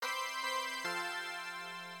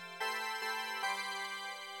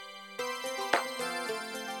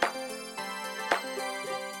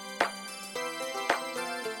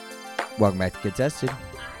Welcome back to Get Tested. I'm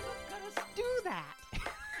gonna do that.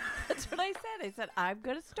 That's what I said. I said I'm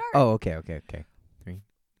gonna start. Oh, okay. 3.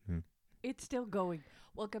 It's still going.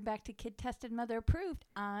 Welcome back to Kid Tested Mother Approved.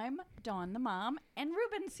 I'm Dawn the mom, and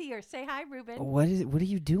Ruben's here. Say hi, Ruben. What are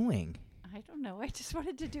you doing? I don't know. I just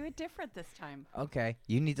wanted to do it different this time. Okay.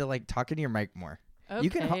 You need to talk into your mic more. Okay. You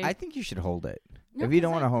can. I think you should hold it. No, if you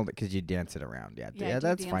don't 'cause want to hold it, because you dance it around. Yeah, I do that's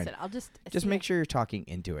dance fine. it. I'll just Make sure you're talking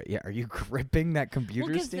into it. Yeah. Are you gripping that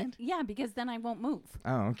computer stand? because then I won't move.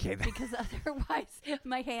 Oh, okay. Because otherwise,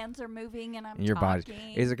 my hands are moving and I'm Your body.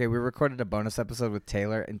 talking. It's okay. We recorded a bonus episode with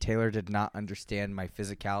Taylor, and Taylor did not understand my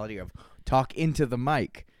physicality of talk into the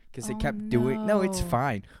mic. Because I kept doing... No, it's no.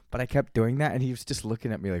 fine. But I kept doing that, and he was just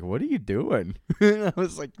looking at me like, what are you doing? And I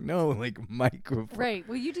was like, no, microphone. Right.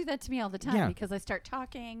 Well, you do that to me all the time Yeah. because I start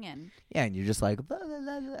talking and... Yeah, and you're just like, blah, blah,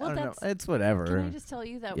 blah, blah. I don't know. that's- It's whatever. Can I just tell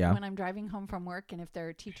you that Yeah. when I'm driving home from work and if there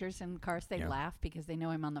are teachers in cars, they Yeah. laugh because they know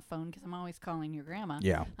I'm on the phone because I'm always calling your grandma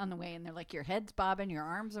Yeah. on the way. And they're like, your head's bobbing, your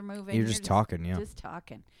arms are moving. You're just talking, yeah. Just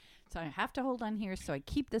talking. So I have to hold on here so I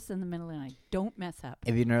keep this in the middle and I don't mess up.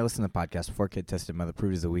 If you've never listened to the podcast before, Kid Tested Mother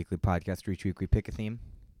Approved is a weekly podcast. Each week we pick a theme.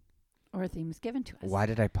 Or a theme is given to us. Why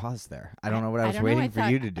did I pause there? I don't know what I was don't know. waiting I for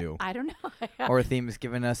thought- you to do. I don't know. Or a theme is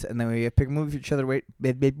given us, and then we pick a movie for each other. Wait,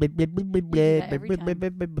 that every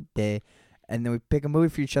and then we pick a movie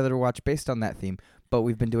for each other to watch based on that theme. But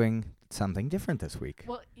we've been doing something different this week.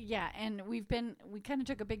 Well, yeah, and we kind of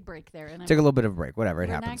took a big break there. And Took a little bit of a break. Whatever, it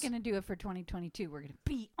we're happens. not going to do it for 2022. We're going to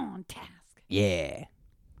be on task. Yeah.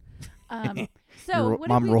 So Your what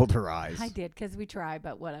mom did we, rolled her eyes. I did because we try,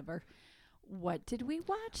 but whatever. What did we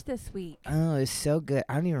watch this week? Oh, it's so good.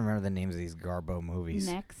 I don't even remember the names of these Garbo movies.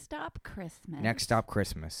 Next Stop Christmas. Next Stop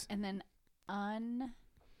Christmas. And then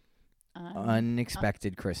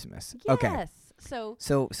Unexpected Christmas. Yes. Okay.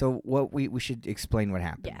 So what we should explain what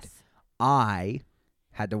happened. Yes. I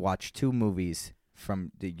had to watch 2 movies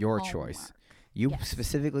from your choice. Hallmark. You Yes.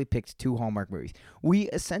 specifically picked 2 Hallmark movies. We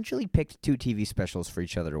essentially picked 2 TV specials for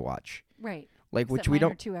each other to watch. Right. Which Except we mine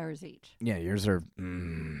don't. are 2 hours each. Yeah, yours are.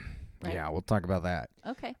 Right. Yeah, we'll talk about that.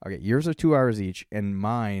 Okay. Okay, yours are 2 hours each, and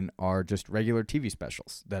mine are just regular TV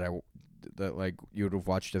specials that you would have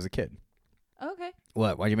watched as a kid. Okay.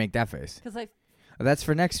 What? Why'd you make that face? Because Oh, that's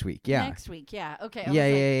for next week. Yeah. next week, yeah. Okay. I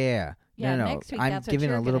Yeah. was like, No, no. next week, I'm that's what giving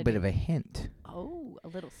you're a little gonna bit do. of a hint, Oh, a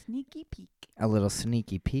little sneaky peek. a little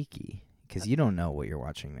sneaky peeky, because you don't know what you're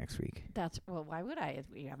watching next week. Well, why would I?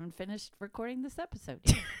 We haven't finished recording this episode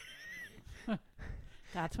yet.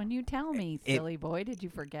 That's when you tell me, silly boy. Did you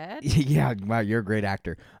forget? Yeah. Wow, you're a great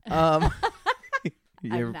actor. I'm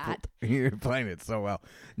not. You're playing it so well.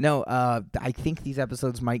 No, I think these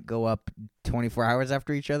episodes might go up 24 hours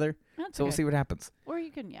after each other, That's so we'll okay. see what happens. Or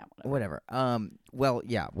you can, whatever. Whatever. Well,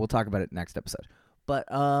 yeah, we'll talk about it next episode. But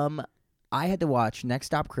I had to watch Next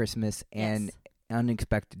Stop Christmas and Yes.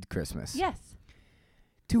 Unexpected Christmas. Yes.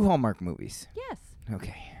 2 Hallmark movies. Yes.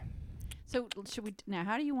 Okay. So should we now?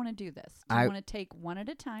 How do you want to do this? Do you want to take one at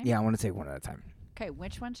a time? Yeah, I want to take one at a time. Okay.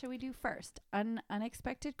 Which one should we do first?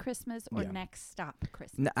 Unexpected Christmas or Yeah. Next Stop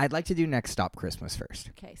Christmas? I'd like to do Next Stop Christmas first,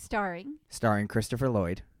 Okay. Starring starring Christopher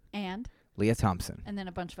Lloyd, and Leah Thompson, then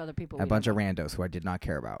a bunch of other people. a bunch of randos who I did not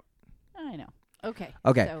care about. I know. Okay.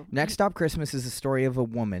 Okay, So Next Stop Christmas is the story of a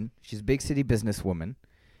woman. She's a big city businesswoman,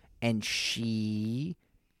 and she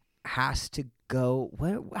has to go.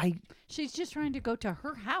 she's just trying to go to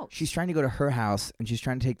her house. She's trying to go to her house, and she's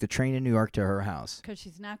trying to take the train in New York to her house. Because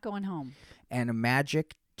she's not going home. And a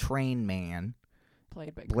magic train man,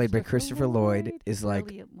 Played by Christopher Lloyd, is like,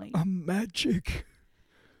 brilliantly. I'm magic.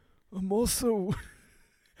 I'm also,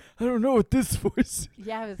 I don't know what this voice.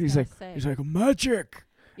 Yeah, I was He's gonna like, say. he's like, I'm magic.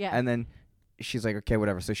 Yeah. And then she's like, okay,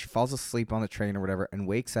 whatever. So she falls asleep on the train or whatever and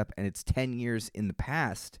wakes up, and it's 10 years in the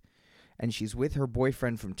past, and she's with her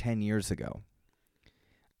boyfriend from 10 years ago,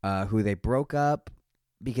 who they broke up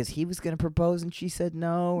because he was going to propose and she said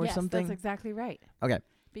no or yes, something. that's exactly right. Okay.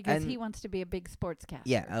 Because And- he wants to be a big sportscaster.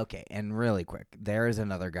 Yeah, okay. And really quick, there is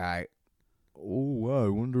another guy. Oh, wow, I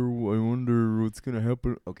wonder what's going to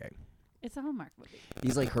happen. Okay. It's a Hallmark movie.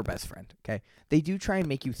 He's like her best friend, okay? They do try and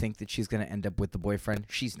make you think that she's going to end up with the boyfriend.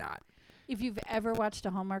 She's not. If you've ever watched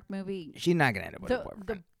a Hallmark movie, She's not going to end up with a the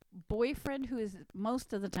boyfriend. boyfriend who is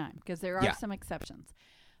most of the time, because there are Yeah. some exceptions,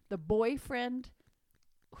 the boyfriend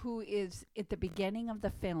who is at the beginning of the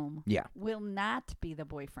film Yeah. will not be the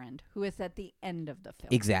boyfriend who is at the end of the film.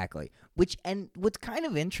 Exactly. What's kind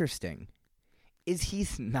of interesting is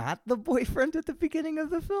he's not the boyfriend at the beginning of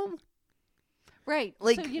the film. Right.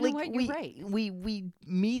 Like, so you know what? we You're right. we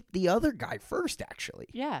meet the other guy first, actually.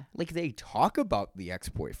 Yeah. Like, they talk about the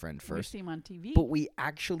ex-boyfriend We first, see him on TV. but we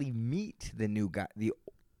actually meet the new guy, the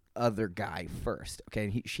other guy first. Okay,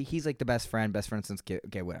 and he's like the best friend since kid.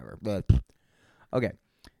 Okay, whatever. Okay,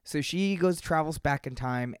 so she travels back in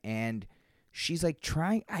time, and she's like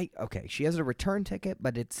she has a return ticket,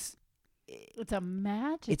 but it's a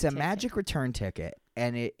magic. It's a magic return ticket,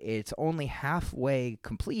 and it's only halfway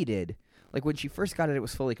completed. Like when she first got it, it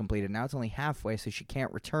was fully completed. Now it's only halfway, so she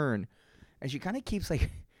can't return, and she kind of keeps like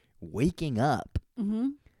waking up. Mm-hmm.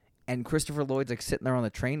 And Christopher Lloyd's like sitting there on the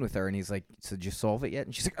train with her, and he's like, "So did you solve it yet?"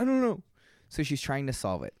 And she's like, "I don't know." So she's trying to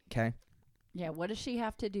solve it. Okay. Yeah. What does she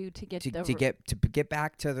have to do to get to get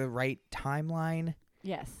back to the right timeline?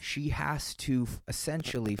 Yes. She has to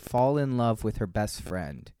essentially fall in love with her best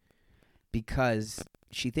friend because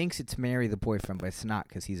she thinks it's Mary, the boyfriend, but it's not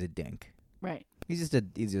because he's a dink. Right. He's a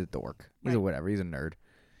dork. He's right. a whatever. He's a nerd.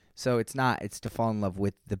 So it's not. It's to fall in love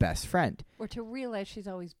with the best friend. Or to realize she's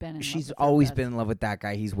always been in love She's with always her been in love with that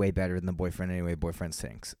guy. He's way better than the boyfriend anyway. Boyfriend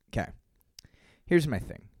stinks. Okay. Here's my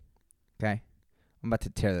thing. Okay. I'm about to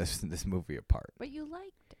tear this movie apart. But you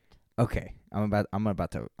liked it. Okay. I'm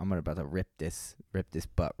about to rip this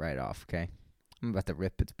butt right off, okay? I'm about to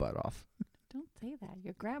rip its butt off. Don't say that.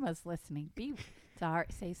 Your grandma's listening. Be sorry.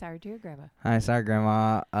 Say sorry to your grandma. Hi, sorry,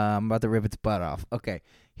 Grandma. I'm about to rip its butt off. Okay.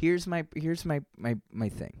 Here's my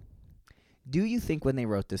thing. Do you think when they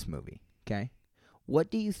wrote this movie, okay, what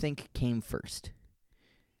do you think came first?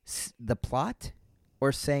 The plot,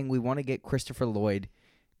 or saying we want to get Christopher Lloyd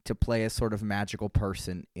to play a sort of magical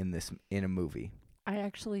person in a movie? I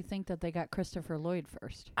actually think that they got Christopher Lloyd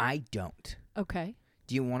first. I don't. Okay.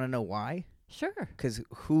 Do you want to know why? Sure. Because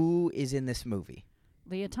who is in this movie?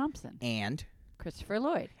 Leah Thompson. And? Christopher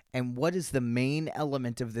Lloyd. And what is the main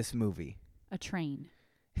element of this movie? A train.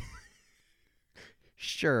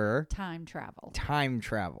 Sure. Time travel.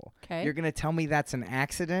 Okay. You're going to tell me that's an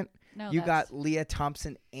accident? No, you got Leah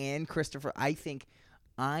Thompson and Christopher. I think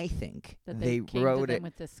that they came wrote to them it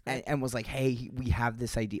with this script. and was like, "Hey, we have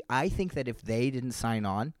this idea." I think that if they didn't sign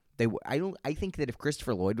on, I think that if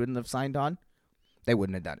Christopher Lloyd wouldn't have signed on, they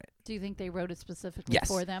wouldn't have done it. Do you think they wrote it specifically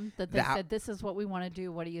for them? That they said, "This is what we want to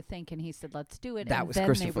do. What do you think?" And he said, "Let's do it." That and was then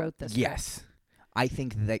Christopher. They wrote this. Yes, I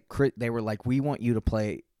think that they were like, "We want you to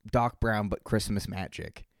play Doc Brown, but Christmas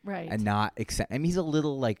magic." Right. And not I mean, he's a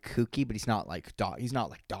little like kooky, but he's not like Doc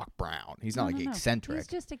Brown. He's not eccentric. He's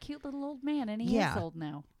just a cute little old man, and he is old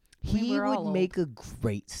now. He would make a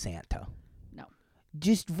great Santa. No.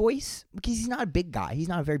 Just voice, because he's not a big guy. He's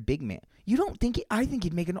not a very big man. You don't think I think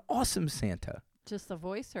he'd make an awesome Santa. Just the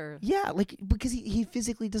voice, or? Yeah, like, because he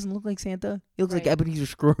physically doesn't look like Santa. He looks like Ebenezer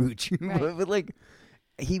Scrooge. Right. but like,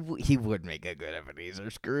 he would make a good Ebenezer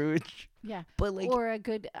Scrooge. Yeah. But like, or a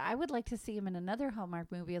good, I would like to see him in another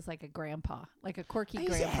Hallmark movie as like a grandpa, like a quirky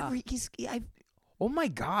grandpa. Oh my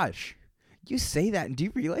gosh. You say that, and do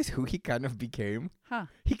you realize who he kind of became? Huh.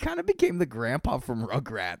 He kind of became the grandpa from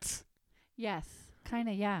Rugrats. Yes. Kind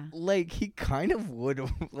of, yeah. Like, he kind of would,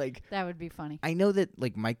 like... That would be funny. I know that,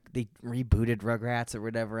 like, they rebooted Rugrats or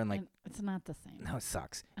whatever, and, like... And it's not the same. No, it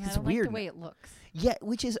sucks. And It's I don't weird. like the way it looks. Yeah,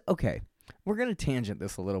 which is... Okay, we're going to tangent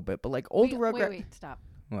this a little bit, but, like, old Rugrats... Wait, stop.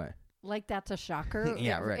 What? Like, that's a shocker.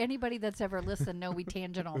 Yeah, right. Anybody that's ever listened know we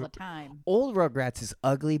tangent all the time. Old Rugrats is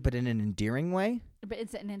ugly, but in an endearing way. But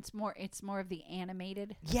it's more of the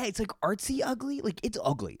animated. Yeah, it's like artsy ugly. Like, it's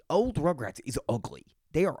ugly. Old Rugrats is ugly.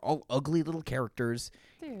 They are all ugly little characters.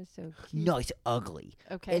 They're so cute. No, it's ugly.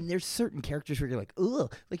 Okay. And there's certain characters where you're like,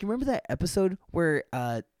 ugh. Like, remember that episode where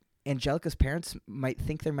Angelica's parents might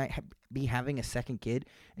think they might be having a second kid,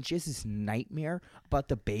 and she has this nightmare about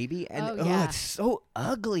the baby, and it's so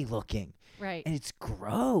ugly looking. Right. And it's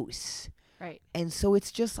gross. Right. And so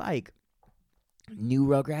it's just like, new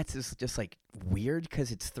Rugrats is just like weird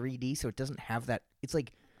because it's 3D, so it doesn't have that. It's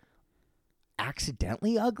like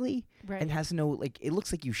accidentally ugly, right. and has no, like, it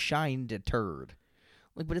looks like you shined a turd.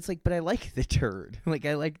 Like, but it's like, but I like the turd. Like,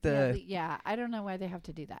 I like the. Yeah, I don't know why they have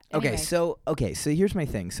to do that. Okay, anyway. so here's my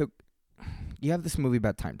thing. So you have this movie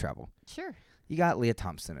about time travel. Sure. You got Leah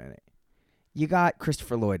Thompson in it. You got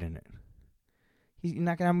Christopher Lloyd in it. You're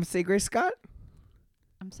not gonna have him say Great Scott?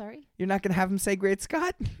 I'm sorry? You're not gonna have him say Great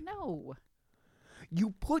Scott? No.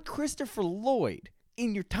 You put Christopher Lloyd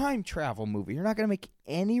in your time travel movie. You're not gonna make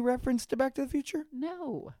any reference to Back to the Future?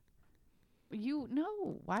 No.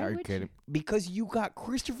 Why would kidding? you? Because you got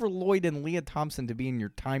Christopher Lloyd and Leah Thompson to be in your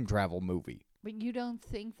time travel movie. But you don't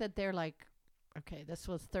think that they're like, okay, this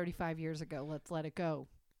was 35 years ago. Let's let it go.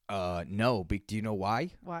 No. Do you know why?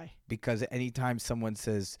 Why? Because anytime someone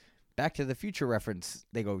says Back to the Future reference,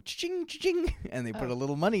 they go ching ching, and they put a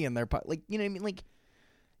little money in their pocket. Like, you know what I mean? Like,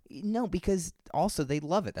 no, because also they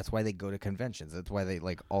love it. That's why they go to conventions. That's why they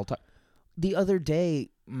like all time. the other day,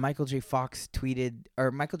 Michael J. Fox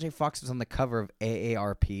was on the cover of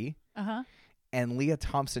AARP, and Leah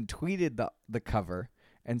Thompson tweeted the cover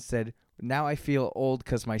and said, "Now I feel old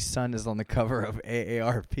because my son is on the cover of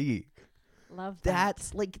AARP." Love that.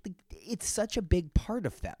 That's like it's such a big part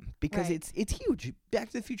of them because Right. it's huge. Back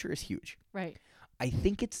to the Future is huge. Right. I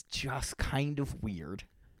think it's just kind of weird.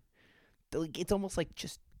 Like it's almost like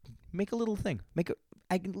just make a little thing.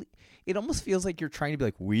 It almost feels like you're trying to be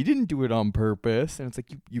like, we didn't do it on purpose, and it's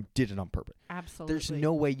like you did it on purpose. Absolutely. There's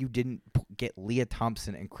no way you didn't get Leah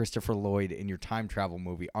Thompson and Christopher Lloyd in your time travel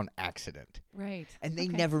movie on accident, Right. and they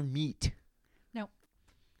Okay. never meet.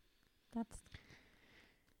 That's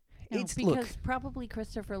It's because look. probably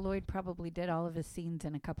Christopher Lloyd probably did all of his scenes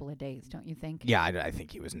in a couple of days, don't you think? Yeah, I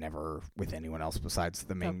think he was never with anyone else besides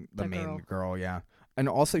the main the girl. Yeah, and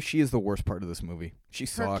also she is the worst part of this movie. She Her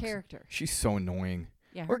sucks. character. She's so annoying.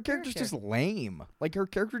 Yeah. Her character's just lame. Like her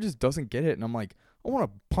character just doesn't get it, and I'm like, I want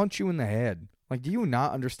to punch you in the head. Like, do you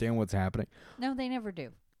not understand what's happening? No, they never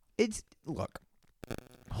do. Look,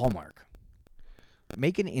 Hallmark.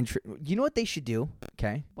 Make an intro. You know what they should do?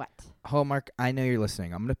 Okay, What? Hallmark. I know you're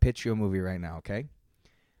listening. I'm gonna pitch you a movie right now. Okay,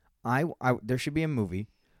 there should be a movie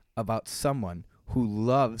about someone who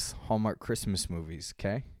loves Hallmark Christmas movies.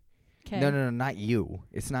 Okay. Okay. No, not you.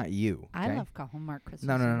 It's not you. I okay? love Hallmark Christmas.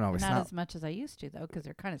 No, movies. it's not not. as much as I used to though, because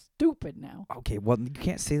they're kind of stupid now. Okay, well, you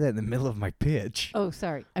can't say that in the middle of my pitch. Oh,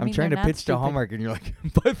 sorry. I'm mean, trying they're to not pitch stupid. to Hallmark, and you're like,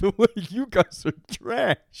 by the way, you guys are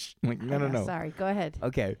trash. I'm like, no. Sorry. Go ahead.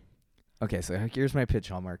 Okay, so here's my pitch,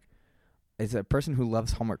 Hallmark. It's a person who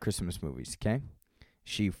loves Hallmark Christmas movies, okay?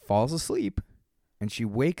 She falls asleep, and she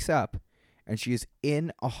wakes up, and she is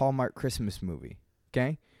in a Hallmark Christmas movie,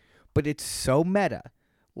 okay? But it's so meta.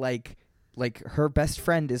 Like her best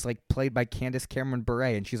friend is, like, played by Candace Cameron Bure,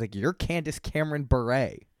 and she's like, you're Candace Cameron Bure.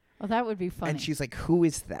 Well, that would be funny. And she's like, who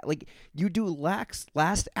is that? Like, you do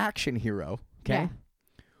Last Action Hero, okay? Yeah.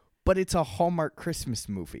 But it's a Hallmark Christmas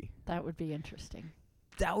movie. That would be interesting.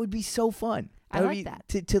 That would be so fun. I would like be,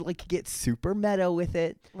 that. To like get super meta with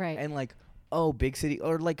it. Right. And like, oh, big city,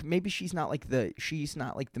 or like maybe she's not like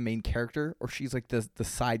the main character, or she's like the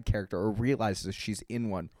side character, or realizes she's in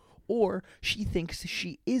one. Or she thinks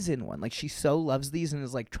she is in one. Like she so loves these and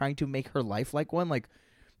is like trying to make her life like one. Like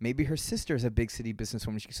maybe her sister's a big city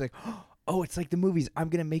businesswoman. She's like, oh, it's like the movies. I'm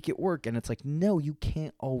going to make it work. And it's like, no, you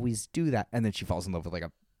can't always do that. And then she falls in love with like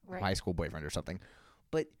a high school boyfriend or something.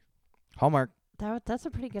 But Hallmark. That's a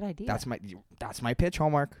pretty good idea. That's my pitch,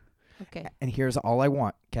 Hallmark. Okay. And here's all I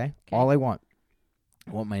want, okay? All I want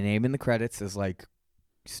my name in the credits is like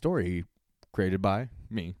story created by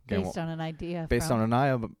me. Okay? Based on an idea. Based on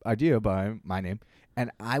an idea by my name. And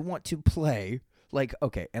I want to play, like,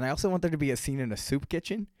 okay, and I also want there to be a scene in a soup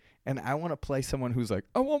kitchen, and I want to play someone who's like,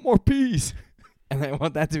 I want more peas. And I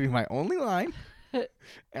want that to be my only line. And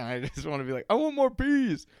I just want to be like, I want more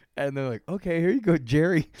peas. And they're like, okay, here you go,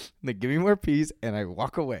 Jerry. And they give me more peas, and I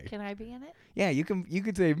walk away. Can I be in it? Yeah, you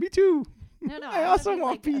could say, me too. No, I also want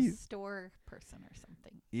like peas. a store person or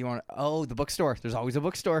something. You want the bookstore. There's always a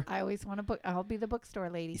bookstore. I always want a book. I'll be the bookstore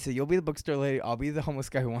lady. So you'll be the bookstore lady. I'll be the homeless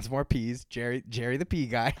guy who wants more peas. Jerry the pea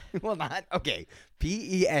guy. Well, not. Okay.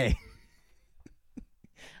 PEA.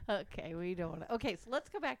 Okay, we don't want to. Okay, so let's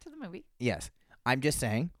go back to the movie. Yes. I'm just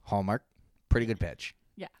saying, Hallmark, pretty good pitch.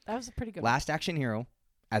 Yeah, that was a pretty good Last Action Hero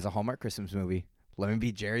as a Hallmark Christmas movie. Let me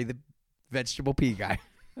be Jerry the vegetable pea guy.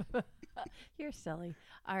 one. You're silly.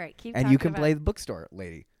 All right, keep And talking you can about play the bookstore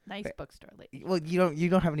lady. nice bookstore lady. Well, you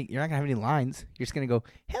don't have any. You're not gonna have any lines. You're just gonna go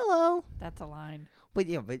hello. That's a line. But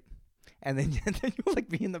and then you'll like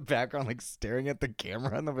be in the background like staring at the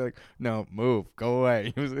camera, and they'll be like, "No, move, go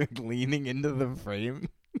away." He was like leaning into the frame.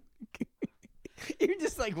 You're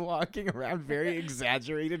just like walking around very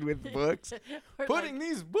exaggerated with books, Or putting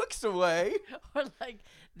these books away. Or like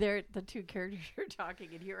the two characters are talking,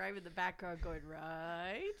 and here I'm in the background going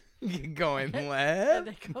right, Going and left,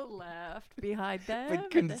 they go left behind them,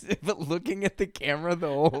 but, and then, but looking at the camera the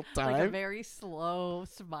whole time. like a very slow,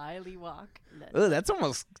 smiley walk. And then- Oh, that's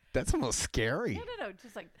almost scary. No,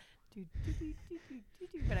 just like do do do do do do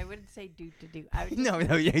do. But I wouldn't say do to do. I would just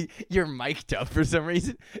No, yeah, you're mic'd up for some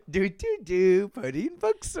reason. Do, putting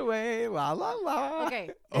books away, la la la.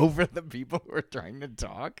 Okay. Over the people who are trying to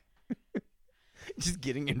talk. Just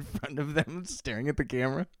getting in front of them, staring at the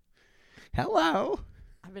camera. Hello.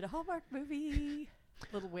 I'm in a Hallmark movie.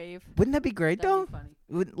 Little wave. Wouldn't that be great, That'd though?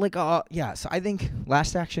 be funny. Like, yeah, so I think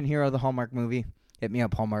Last Action Hero, the Hallmark movie. Hit me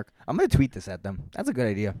up, Hallmark. I'm going to tweet this at them. That's a good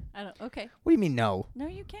idea. Okay. What do you mean, no? No,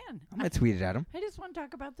 you can. I'm going to tweet it at them. I just want to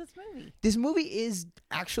talk about this movie. This movie is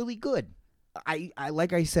actually good. I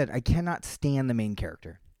like I said, I cannot stand the main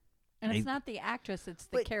character. And it's not the actress; it's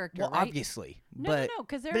the character, well, right? Obviously, no,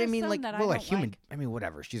 because there but are I mean, some like, that well, I a don't human. like. I mean,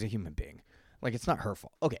 whatever. She's a human being. Like, it's not her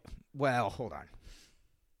fault. Okay. Well, hold on.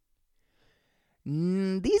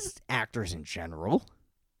 These actors in general,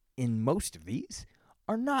 in most of these,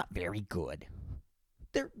 are not very good.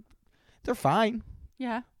 They're fine.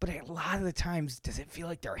 Yeah. But a lot of the times, does it feel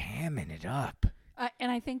like they're hamming it up?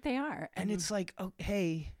 And I think they are. And it's like, oh,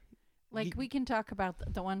 hey. Like, we can talk about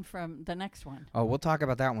the one from the next one. Oh, we'll talk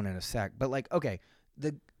about that one in a sec. But, like, okay,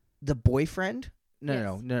 the boyfriend,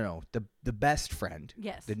 no, the best friend,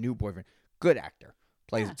 Yes. the new boyfriend, good actor,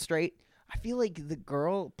 plays Yeah. it straight. I feel like the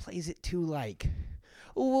girl plays it too, like,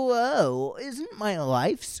 whoa, isn't my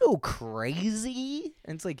life so crazy?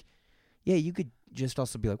 And it's like, yeah, you could just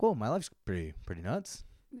also be like, whoa, my life's pretty nuts.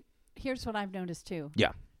 Here's what I've noticed, too.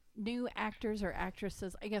 Yeah. New actors or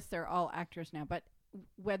actresses, I guess they're all actors now, but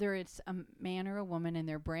whether it's a man or a woman and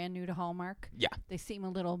they're brand new to Hallmark, Yeah. they seem a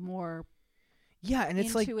little more Yeah, and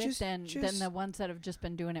it's like into it just than the ones that have just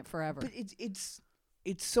been doing it forever. But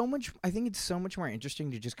it's so much. I think it's so much more interesting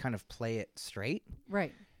to just kind of play it straight.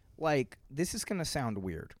 Right. Like, this is gonna sound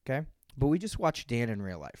weird, okay? But we just watched Dan in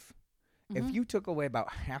Real Life. Mm-hmm. If you took away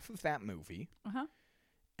about half of that movie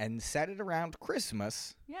and set it around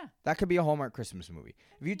Christmas, Yeah. that could be a Hallmark Christmas movie.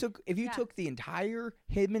 If you Yeah. took the entire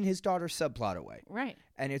him and his daughter subplot away, Right.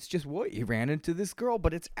 and it's just what he ran into this girl,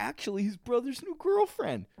 but it's actually his brother's new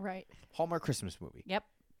girlfriend. Right. Hallmark Christmas movie. Yep.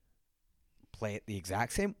 Play it the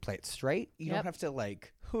exact same. Play it straight. You Yep. don't have to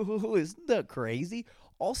like, isn't that crazy?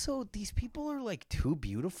 Also, these people are like too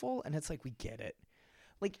beautiful, and it's like, we get it.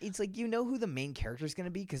 Like, it's like, you know who the main character is going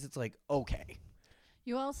to be, because it's like, okay.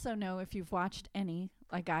 You also know, if you've watched any,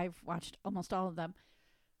 like I've watched almost all of them,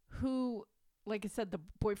 who, like I said, the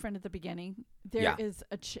boyfriend at the beginning, there is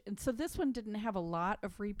and so this one didn't have a lot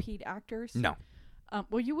of repeat actors. No.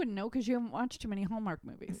 Well, you wouldn't know because you haven't watched too many Hallmark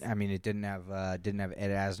movies. I mean, it didn't have Ed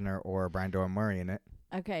Asner or Brian Doyle Murray in it.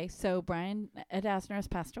 Okay, so Ed Asner has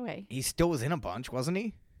passed away. He still was in a bunch, wasn't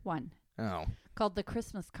he? One. Oh. Called The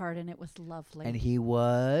Christmas Card, and it was lovely. And he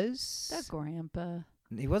was... The grandpa.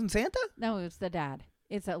 He wasn't Santa? No, it was the dad.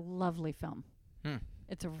 It's a lovely film.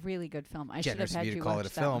 It's a really good film. I should have Generous of had you you to call watch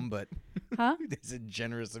it a that film, one. but... Huh? It's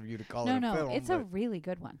generous of you to call it a film. No, it's a really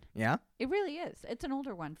good one. Yeah? It really is. It's an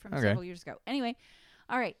older one from several years ago. Anyway,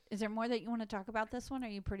 all right. Is there more that you want to talk about this one? Or are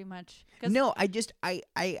you pretty much... No,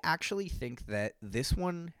 I actually think that this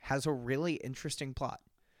one has a really interesting plot.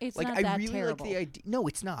 It's like, not I that really terrible. like the idea. No,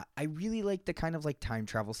 it's not. I really like the kind of like time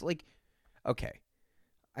travel. So, like, okay.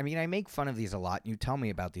 I mean, I make fun of these a lot. You tell me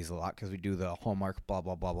about these a lot because we do the Hallmark blah,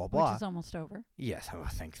 blah, blah, blah, blah. Which is almost over. Yes. Oh,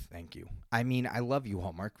 thank you. I mean, I love you,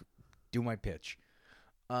 Hallmark. Do my pitch.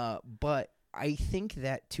 But I think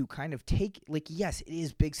that to kind of take, like, yes, it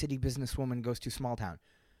is big city businesswoman goes to small town.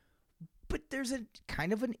 But there's a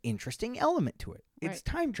kind of an interesting element to it. It's Right.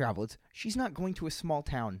 time travel. She's not going to a small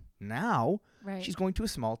town now. Right. She's going to a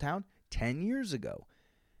small town 10 years ago.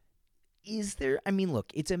 Is there, I mean,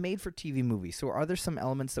 look, it's a made-for-TV movie, so are there some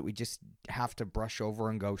elements that we just have to brush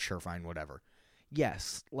over and go, sure, fine, whatever?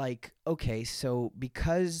 Yes, like, okay, so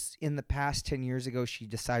because in the past 10 years ago she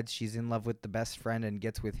decides she's in love with the best friend and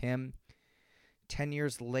gets with him, 10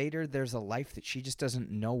 years later there's a life that she just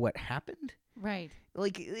doesn't know what happened? Right.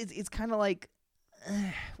 Like, it's kind of like,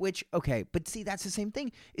 which, okay, but see, that's the same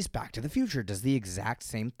thing. Is Back to the Future does the exact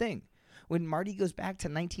same thing. When Marty goes back to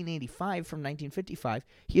 1985 from 1955,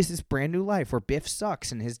 he has this brand new life where Biff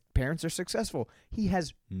sucks and his parents are successful. He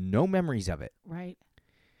has no memories of it. Right.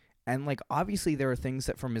 And, like, obviously there are things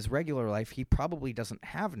that from his regular life he probably doesn't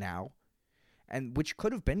have now, and which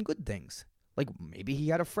could have been good things. Like, maybe he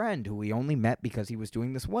had a friend who he only met because he was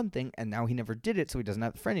doing this one thing, and now he never did it, so he doesn't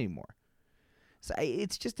have a friend anymore. So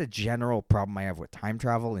it's just a general problem I have with time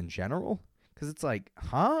travel in general, because it's like,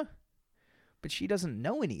 huh? But she doesn't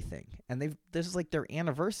know anything, and this is like their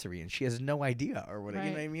anniversary, and she has no idea or whatever.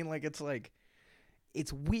 You know what I mean? Like,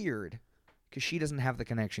 it's weird because she doesn't have the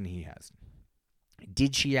connection he has.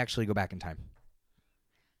 Did she actually go back in time?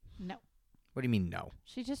 No. What do you mean no?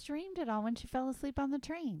 She just dreamed it all when she fell asleep on the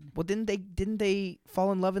train. Well, didn't they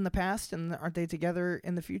fall in love in the past, and aren't they together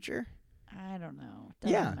in the future? I don't know.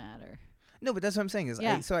 Doesn't matter. No, but that's what I'm saying.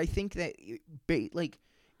 Yeah. So I think that like,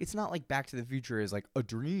 it's not like Back to the Future is like a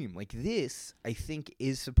dream. Like, this, I think,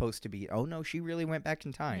 is supposed to be, oh no, she really went back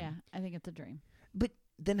in time. Yeah, I think it's a dream. But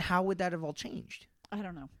then how would that have all changed? I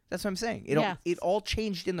don't know. That's what I'm saying. Yes. It all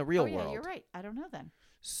changed in the real yeah, world. You're right. I don't know then.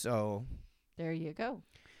 So there you go.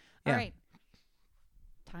 Yeah. All right.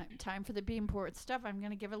 Time for the Be Important stuff. I'm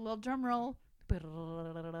going to give it a little drum roll. 0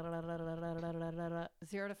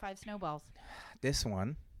 to 5 snowballs. this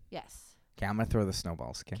one, Yes. okay, I'm going to throw the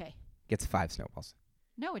snowballs. Okay. Okay. Gets 5 snowballs.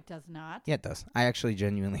 No, it does not. Yeah, it does. I actually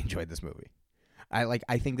genuinely enjoyed this movie.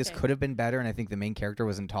 I think this could have been better, and I think the main character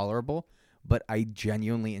was intolerable, but I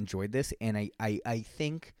genuinely enjoyed this, and I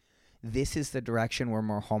think this is the direction where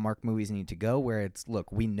more Hallmark movies need to go, where it's,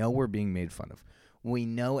 look, we know we're being made fun of. We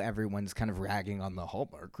know everyone's kind of ragging on the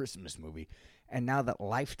Hallmark Christmas movie. And now that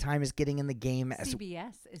Lifetime is getting in the game,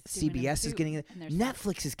 CBS is getting in,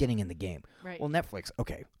 Netflix is getting in the game. Right. Well, Netflix,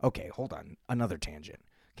 okay, hold on. Another tangent.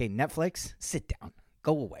 Okay, Netflix, sit down.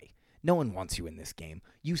 Go away. No one wants you in this game.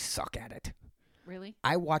 You suck at it. Really?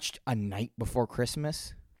 I watched A Night Before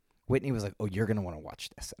Christmas. Whitney was like, oh, you're going to want to watch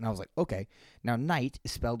this. And I was like, okay. Now, night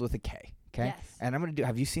is spelled with a K. Okay? Yes. And I'm going to do,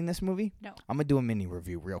 have you seen this movie? No. I'm going to do a mini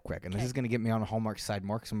review real quick. And this is going to get me on a Hallmark side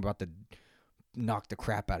more because I'm about to knock the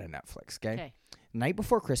crap out of Netflix. Okay? Night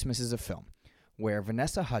Before Christmas is a film where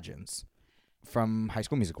Vanessa Hudgens from High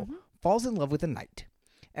School Musical falls in love with a knight.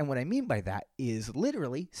 And what I mean by that is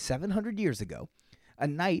literally 700 years ago, a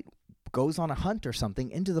knight goes on a hunt or something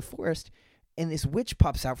into the forest, and this witch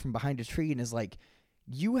pops out from behind a tree and is like,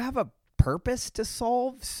 you have a purpose to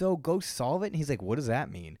solve, so go solve it. And he's like, what does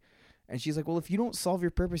that mean? And she's like, well, if you don't solve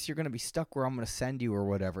your purpose, you're going to be stuck where I'm going to send you or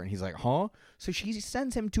whatever. And he's like, huh? So she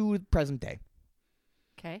sends him to present day.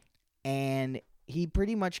 Okay. And he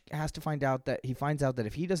pretty much has to finds out that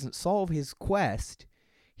if he doesn't solve his quest,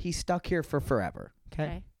 he's stuck here for forever.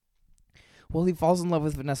 Okay. Well, he falls in love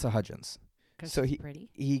with Vanessa Hudgens. So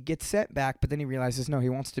he gets sent back, but then he realizes, no, he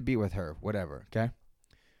wants to be with her, whatever, okay?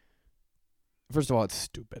 First of all, it's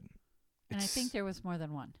stupid. And I think there was more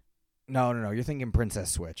than one. No. You're thinking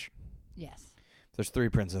Princess Switch. Yes. There's 3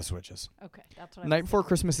 Princess Switches. Okay, that's what I Night Before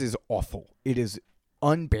Christmas is awful. It is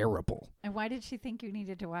unbearable. And why did she think you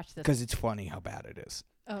needed to watch this? Because it's funny how bad it is.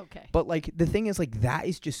 Oh, okay. But, like, the thing is, like, that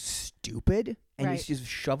is just stupid, and it's just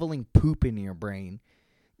shoveling poop into your brain.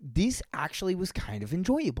 This actually was kind of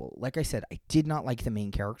enjoyable. Like I said, I did not like the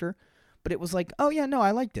main character, but it was like, oh, yeah, no,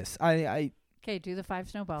 I like this. Okay, do the 5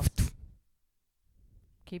 snowballs.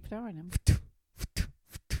 Keep throwing them.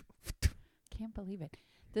 Can't believe it.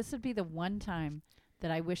 This would be the one time that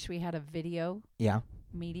I wish we had a video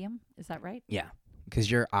medium. Is that right? Yeah. Because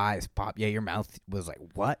your eyes pop. Yeah, your mouth was like,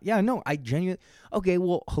 what? Yeah, no, I genuinely. Okay,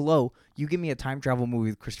 well, hello. You give me a time travel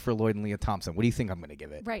movie with Christopher Lloyd and Leah Thompson. What do you think I'm going to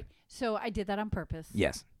give it? Right. So I did that on purpose.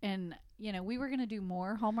 Yes. And, we were going to do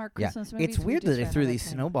more Hallmark Christmas movies. It's weird that I threw these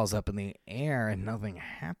snowballs up in the air and nothing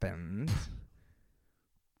happened.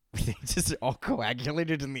 They just all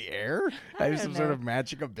coagulated in the air? I have some sort of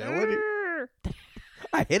magic ability?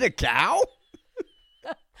 I hit a cow?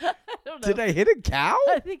 I don't know. Did I hit a cow?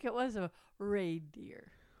 I think it was a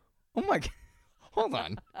reindeer. Oh, my God. Hold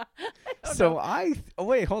on.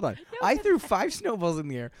 Wait, hold on. No, I threw 5 snowballs in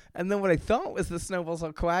the air, and then what I thought was the snowballs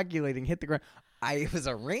all coagulating hit the ground. It was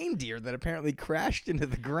a reindeer that apparently crashed into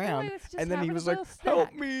the ground, and then he was like,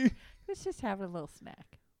 help me. He was just having a little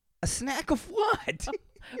snack. A snack of what?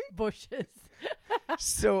 Bushes.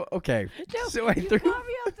 So, okay. No, so I threw.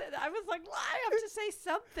 I was like, well, I have to say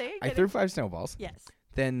something. I threw 5 snowballs. Yes.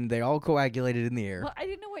 Then they all coagulated in the air. Well, I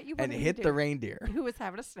didn't know what you were and it hit the reindeer. Who was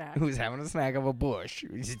having a snack. Who was having a snack of a bush. He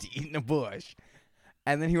was just eating a bush.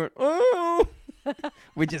 And then he went, oh,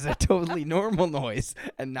 which is a totally normal noise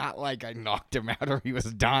and not like I knocked him out or he was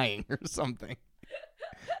dying or something.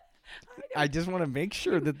 I just want to make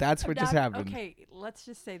sure that that's what just happened. Okay, let's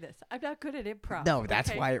just say this. I'm not good at improv. No, that's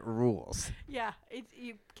why it rules. Yeah,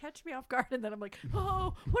 you catch me off guard, and then I'm like,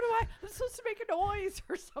 oh, what do I'm supposed to make a noise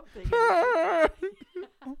or something.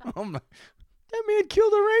 Oh my, that man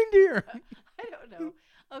killed a reindeer. I don't know.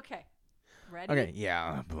 Okay, ready? Okay,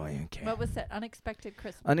 yeah, oh boy, okay. What was that? Unexpected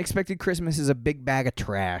Christmas. Unexpected Christmas is a big bag of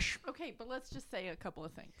trash. Okay, but let's just say a couple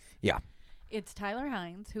of things. Yeah. It's Tyler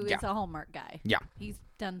Hynes, who is a Hallmark guy. Yeah. He's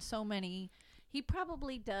done so many. He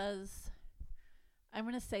probably does. I'm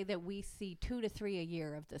going to say that we see 2 to 3 a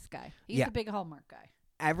year of this guy. He's a big Hallmark guy.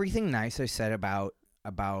 Everything nice I said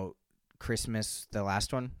about Christmas, the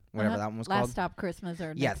last one, whatever that one was called. Last Stop Christmas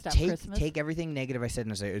or Next Stop Christmas. Take everything negative I said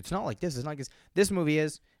and say, it's not like this. It's not like this. This movie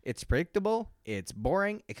it's predictable. It's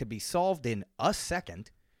boring. It could be solved in a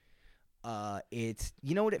second. It's,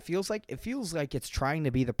 you know what it feels like? It feels like it's trying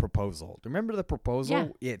to be The Proposal. Remember The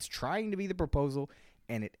Proposal? Yeah. It's trying to be The Proposal,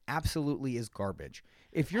 and it absolutely is garbage.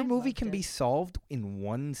 If your movie can be solved in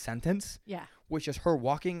one sentence, which is her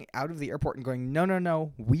walking out of the airport and going,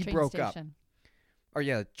 no, we broke up. Or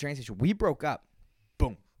train station, we broke up.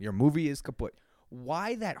 Boom, your movie is kaput.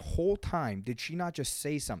 Why that whole time did she not just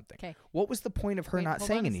say something? Okay. What was the point of her not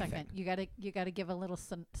saying anything? Second. You gotta give a little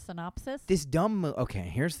synopsis. This dumb. Okay,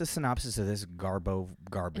 here's the synopsis of this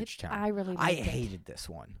garbage town. I really hated this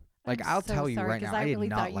one. Like, I'm I'll so tell you sorry, right 'cause now, I did really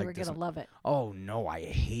not thought you like were this gonna one. love it. Oh, no, I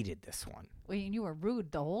hated this one. Well, and you were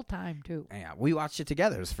rude the whole time too. Yeah, we watched it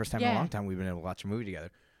together. It was the first time in a Yeah. long time we've been able to watch a movie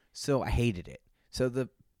together. So I hated it. So the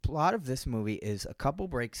plot of this movie is a couple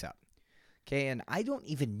breaks up. Okay, and I don't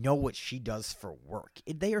even know what she does for work.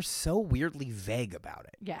 They are so weirdly vague about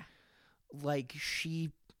it. Yeah, Like,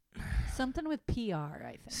 something with PR,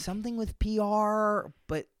 I think. something with PR,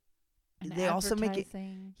 but And they also make it.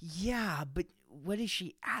 advertising. Yeah, but what is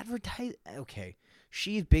she advertise? Okay,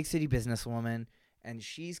 she's big city businesswoman, and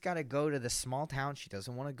she's got to go to the small town she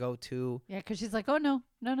doesn't want to go to. Yeah, because she's like, oh no.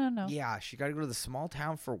 Yeah, she got to go to the small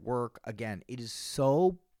town for work. Again, it is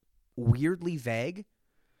so weirdly vague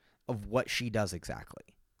of what she does exactly.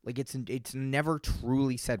 Like, it's never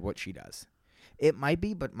truly said what she does. It might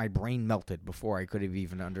be, but my brain melted before I could have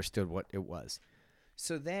even understood what it was.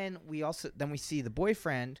 So then we see the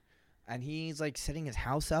boyfriend, and he's like setting his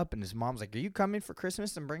house up, and his mom's like, "Are you coming for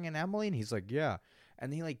Christmas and bringing Emily?" And he's like, "Yeah."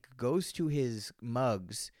 And he like goes to his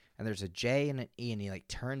mugs, and there's a J and an E, and he like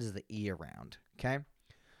turns the E around.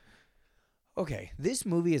 Okay, this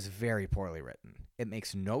movie is very poorly written. It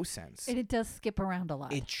makes no sense. And it does skip around a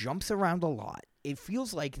lot. It jumps around a lot. It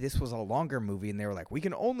feels like this was a longer movie, and they were like, we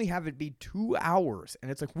can only have it be 2 hours.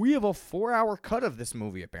 And it's like, we have a 4-hour cut of this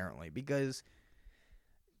movie, apparently, because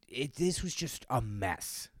this was just a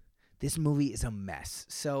mess. This movie is a mess.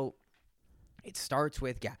 So it starts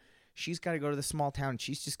with, she's got to go to the small town.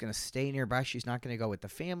 She's just going to stay nearby. She's not going to go with the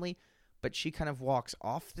family. But she kind of walks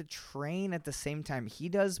off the train at the same time he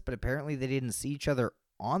does. But apparently they didn't see each other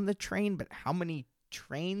on the train. But how many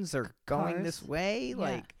trains are going Cars. this way? Yeah.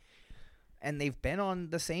 Like, and they've been on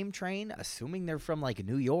the same train, assuming they're from like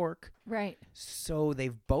New York. Right. So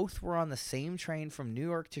they've both were on the same train from New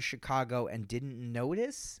York to Chicago and didn't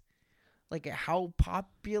notice. Like, how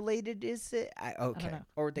populated is it? Okay. know.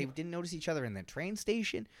 Or they didn't notice each other in the train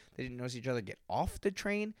station. They didn't notice each other get off the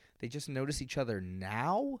train. They just notice each other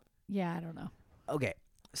now. Yeah, I don't know. Okay.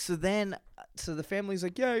 So then, the family's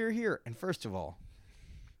like, yeah, you're here. And first of all,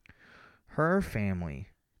 her family,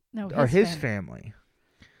 No, or his family,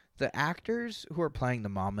 the actors who are playing the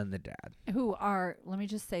mom and the dad. who are, let me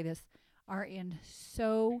just say this, are in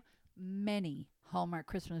so many Hallmark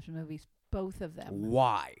Christmas movies, both of them.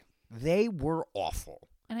 Why? They were awful.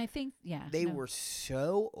 And I think, They were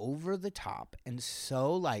so over the top and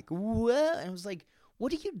so like, what? And I was like,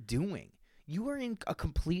 what are you doing? You were in a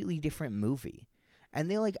completely different movie. And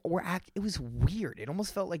they like were it was weird. It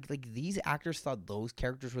almost felt like these actors thought those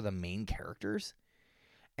characters were the main characters.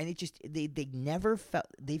 And it just they never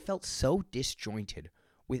felt so disjointed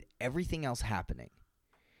with everything else happening.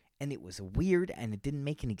 And it was weird and it didn't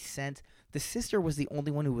make any sense. The sister was the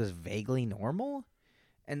only one who was vaguely normal.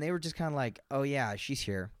 And they were just kind of like, oh, yeah, she's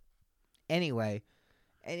here. Anyway,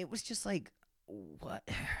 and it was just like, what?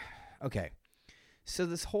 Okay. So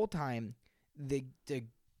this whole time, the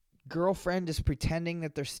girlfriend is pretending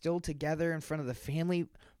that they're still together in front of the family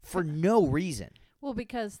for no reason. Well,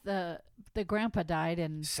 because the grandpa died,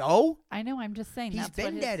 and So? I know, I'm just saying He's that's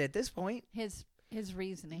been what dead at this point. his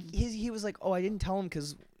reasoning. He was like, oh, I didn't tell him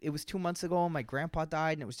because it was 2 months ago and my grandpa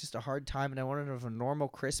died and it was just a hard time and I wanted to have a normal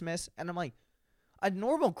Christmas. And I'm like, a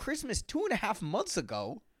normal Christmas 2.5 months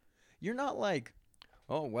ago? You're not like,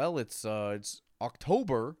 oh, well, it's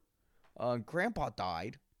October. Grandpa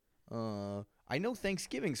died. I know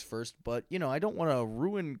Thanksgiving's first, but, I don't want to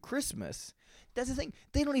ruin Christmas. That's the thing.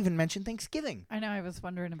 They don't even mention Thanksgiving. I know, I was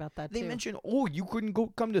wondering about that, They too. mention, oh, you couldn't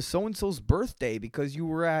come to so-and-so's birthday because you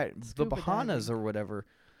were at the Scuba Bahamas diving. or whatever.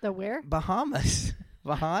 The where? Bahamas.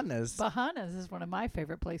 Bahamas. Bahamas is one of my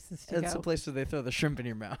favorite places to That's go. the place where they throw the shrimp in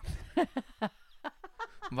your mouth.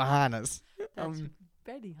 Bahamas. That's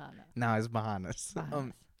Benihana. No, it's Bahamas.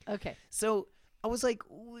 Bahamas. Okay. So I was like,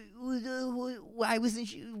 why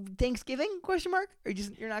wasn't you Thanksgiving? Question mark? Or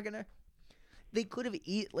you're not gonna? They could have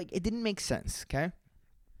it didn't make sense. Okay.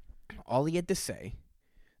 All he had to say,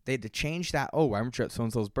 they had to change that. Oh, I'm at so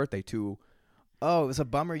and so's birthday to. Oh, it was a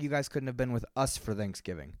bummer you guys couldn't have been with us for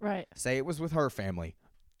Thanksgiving. Right. Say it was with her family.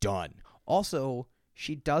 Done. Also,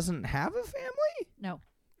 she doesn't have a family? No.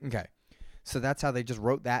 Okay. So that's how they just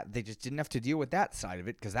wrote that. They just didn't have to deal with that side of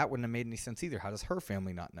it because that wouldn't have made any sense either. How does her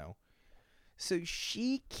family not know? So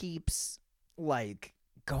she keeps,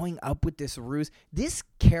 going up with this ruse. This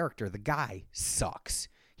character, the guy, sucks.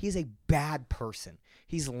 He's a bad person.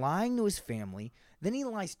 He's lying to his family. Then he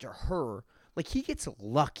lies to her. He gets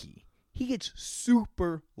lucky. He gets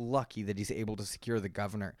super lucky that he's able to secure the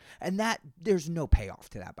governor. And there's no payoff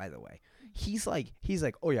to that, by the way. He's like,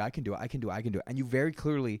 oh yeah, I can do it. And you very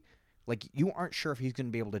clearly, you aren't sure if he's going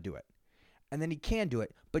to be able to do it. And then he can do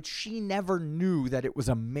it, but she never knew that it was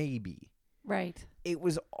a maybe. Right. It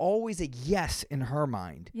was always a yes in her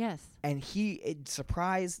mind. Yes. And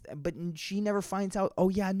surprised, but she never finds out, oh,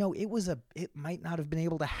 yeah, no, it might not have been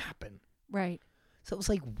able to happen. Right. So it was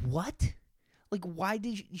like, what? Like, why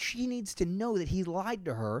did she needs to know that he lied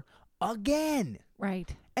to her again?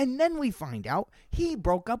 Right. And then we find out he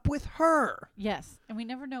broke up with her. Yes. And we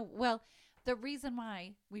never know. Well, the reason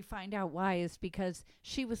why we find out why is because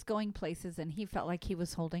she was going places and he felt like he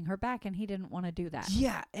was holding her back and he didn't want to do that.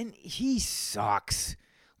 Yeah, and he sucks.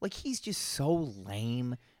 Like, he's just so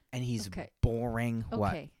lame and he's boring.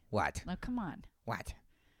 Okay. What? Now, come on. What?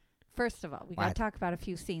 First of all, we got to talk about a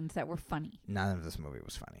few scenes that were funny. None of this movie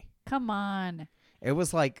was funny. Come on. It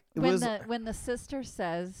was like when the sister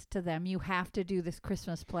says to them, "You have to do this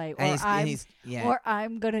Christmas play, or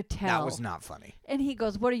I'm gonna tell." That was not funny. And he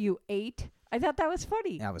goes, "What are you, 8?" I thought that was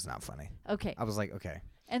funny. That was not funny. Okay. I was like, okay.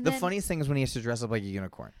 And the funniest thing is when he has to dress up like a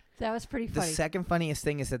unicorn. That was pretty funny. The second funniest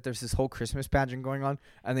thing is that there's this whole Christmas pageant going on,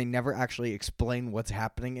 and they never actually explain what's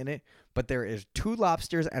happening in it. But there is 2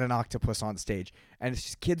 lobsters and an octopus on stage, and it's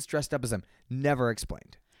just kids dressed up as them. Never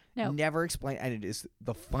explained. No. Never explained. And it is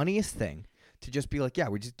the funniest thing to just be like, yeah,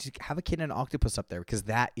 we just have a kid and an octopus up there because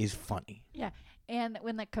that is funny. Yeah. And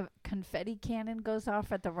when the confetti cannon goes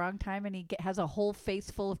off at the wrong time and he has a whole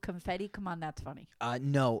face full of confetti, come on, that's funny.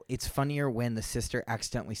 No, it's funnier when the sister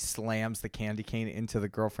accidentally slams the candy cane into the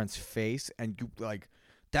girlfriend's face, and you like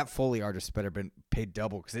that Foley artist better been paid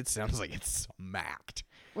double because it sounds like it's smacked.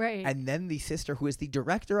 Right. And then the sister, who is the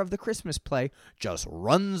director of the Christmas play, just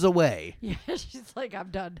runs away. Yeah, she's like, I'm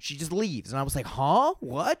done. She just leaves, and I was like, huh?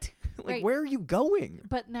 What? Like, where are you going?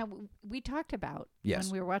 But now we talked about when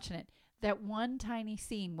we were watching it. That one tiny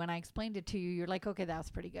scene, when I explained it to you, you're like, okay, that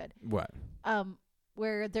was pretty good. What?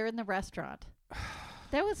 Where they're in the restaurant.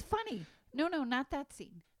 That was funny. No, not that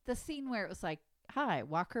scene. The scene where it was like, hi,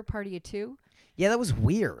 Walker, party of 2. Yeah, that was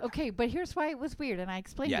weird. Okay, but here's why it was weird, and I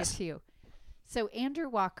explained it to you. So Andrew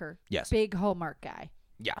Walker, big Hallmark guy.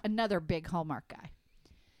 Yeah. Another big Hallmark guy.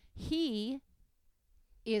 He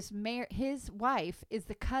is his wife is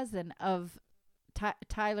the cousin of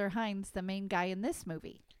Tyler Hines, the main guy in this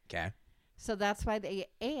movie. Okay. So that's why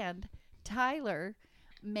Tyler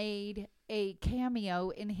made a cameo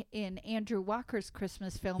in Andrew Walker's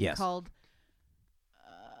Christmas film called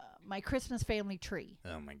My Christmas Family Tree.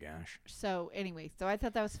 Oh my gosh. So anyway, I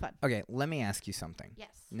thought that was fun. Okay, let me ask you something.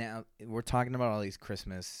 Yes. Now, we're talking about all these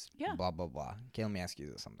Christmas blah, blah, blah. Okay, let me ask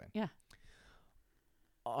you something. Yeah.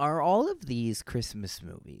 Are all of these Christmas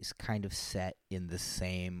movies kind of set in the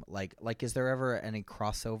same, like is there ever any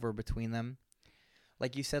crossover between them?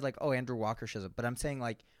 Like you said, like, oh, Andrew Walker shows up. But I'm saying,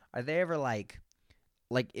 like, are they ever, like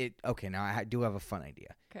it? Okay, now I do have a fun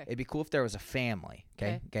idea. Okay. It'd be cool if there was a family.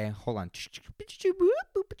 Okay? Hold on.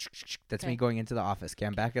 That's me going into the office. Okay,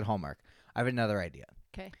 I'm back at Hallmark. I have another idea.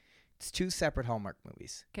 Okay. It's 2 separate Hallmark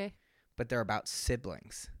movies. Okay. But they're about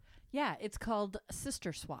siblings. Yeah, it's called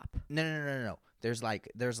Sister Swap. No. There's like,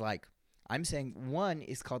 I'm saying one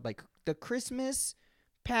is called, like, The Christmas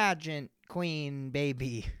Pageant Queen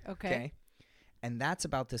Baby. Okay. And that's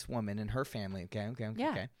about this woman and her family. Okay.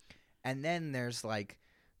 And then there's like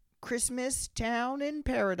Christmas Town in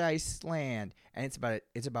Paradise Land, and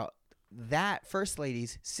it's about that first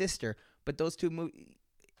lady's sister. But those 2 movies,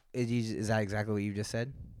 is that exactly what you just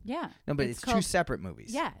said? Yeah. No, but it's 2 separate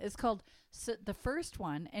movies. Yeah, it's called the first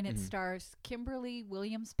one, and it stars Kimberly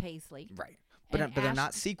Williams Paisley. Right. But they're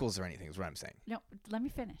not sequels or anything. Is what I'm saying. No, let me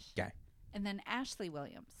finish. Okay. And then Ashley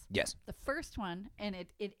Williams. Yes. The first one, and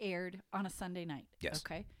it aired on a Sunday night. Yes.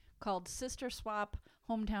 Okay. Called Sister Swap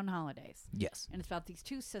Hometown Holidays. Yes. And it's about these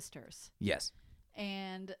 2 sisters. Yes.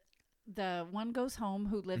 And the one goes home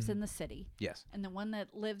who lives in the city. Yes. And the one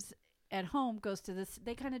that lives at home goes to this.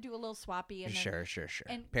 They kind of do a little swappy. And Sure.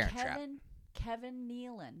 And Parent Trap. Kevin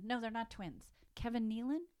Nealon. No, they're not twins. Kevin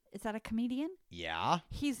Nealon? Is that a comedian? Yeah.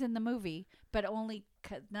 He's in the movie, but only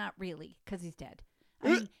not really because he's dead. I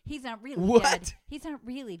mean, he's not really dead. He's not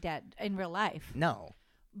really dead in real life. No.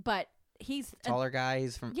 But he's taller guy.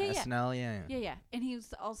 He's from SNL. Yeah. And he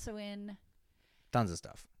was also in tons of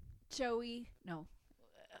stuff. Joey. No.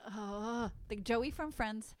 The Joey from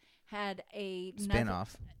Friends had a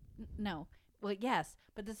spin-off. No. Well, yes,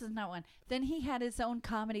 but this is not one. Then he had his own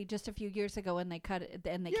comedy just a few years ago, and they cut it,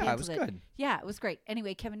 and they canceled it. Yeah, it was good. Yeah, it was great.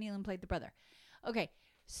 Anyway, Kevin Nealon played the brother. Okay,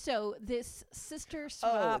 so this sister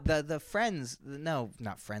swap. Oh, the Friends. No,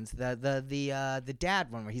 not Friends. The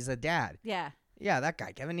dad one where he's a dad. Yeah. Yeah, that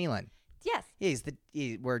guy, Kevin Nealon. Yes.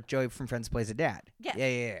 Yeah, where Joey from Friends plays a dad. Yes.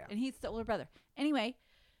 Yeah. And he's the older brother. Anyway,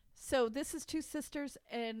 so this is 2 sisters,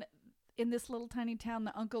 and in this little tiny town,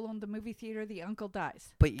 the uncle owned the movie theater. The uncle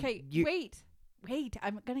dies. But okay, wait,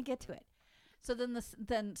 I'm gonna get to it. So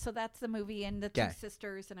so that's the movie and the two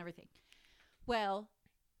sisters and everything. Well,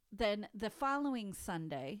 then the following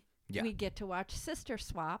Sunday, we get to watch Sister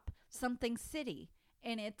Swap, Something City,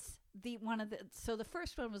 and it's so the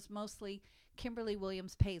first one was mostly Kimberly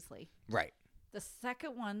Williams Paisley. Right. The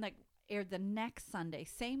second one that aired the next Sunday,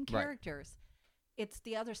 same characters. Right. It's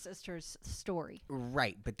the other sister's story.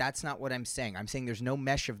 Right, but that's not what I'm saying. I'm saying there's no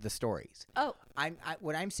mesh of the stories. Oh.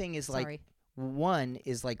 What I'm saying is like one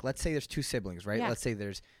is like, let's say there's two siblings, right? Yeah. Let's say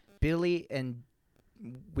there's Billy and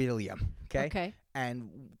William, okay? Okay.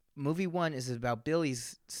 And movie one is about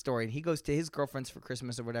Billy's story, and he goes to his girlfriend's for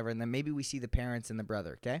Christmas or whatever, and then maybe we see the parents and the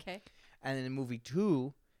brother, okay? Okay. And then in movie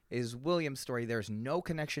two is William's story. There's no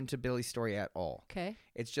connection to Billy's story at all. Okay.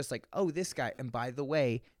 It's just like, oh, this guy, and by the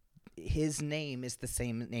way, his name is the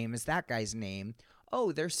same name as that guy's name.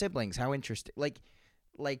 Oh, they're siblings. How interesting.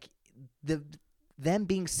 Like them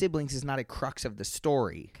being siblings is not a crux of the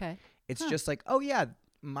story. Okay. It's just like, oh yeah,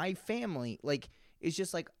 my family, like, it's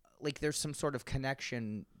just like there's some sort of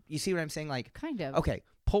connection. You see what I'm saying? Like, kind of. Okay,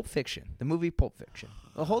 Pulp Fiction, the movie Pulp Fiction.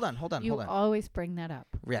 Oh, hold on. You always bring that up.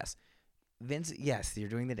 Yes. Yes, you're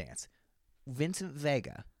doing the dance. Vincent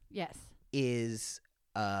Vega. Yes. Is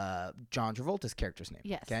John Travolta's character's name.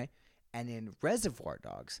 Yes. Okay? And in Reservoir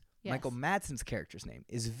Dogs, Michael Madsen's character's name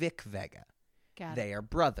is Vic Vega. They are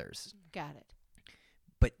brothers. Got it.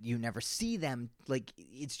 But you never see them. Like,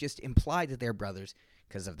 it's just implied that they're brothers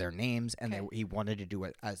because of their names. And he wanted to do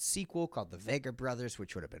a sequel called The Vega Brothers,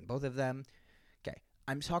 which would have been both of them. Okay.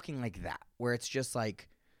 I'm talking like that, where it's just like,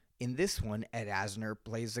 in this one, Ed Asner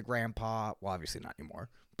plays the grandpa. Well, obviously not anymore.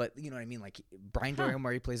 But you know what I mean? Like, Brian Doyle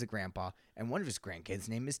Murray plays the grandpa, and one of his grandkids'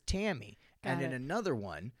 name is Tammy. In another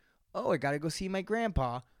one, I got to go see my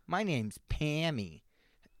grandpa. My name's Pammy.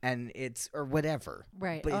 And it's, or whatever.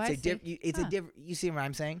 Right. But it's a different, you see what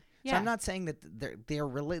I'm saying? Yeah. So I'm not saying that their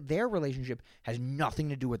relationship has nothing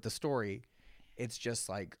to do with the story. It's just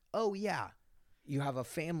like, oh yeah, you have a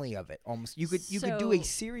family of it. Almost, you could do a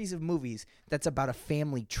series of movies that's about a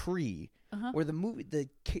family tree, where the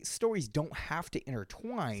stories don't have to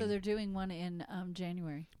intertwine. So they're doing one in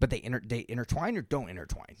January. But they intertwine or don't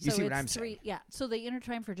intertwine. You see what I'm saying? Yeah. So they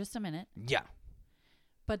intertwine for just a minute. Yeah.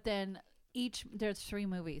 But then there's 3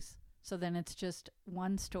 movies. So then it's just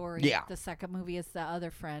one story. Yeah. The second movie is the other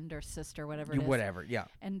friend or sister, whatever it is. Whatever, yeah.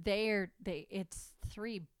 And it's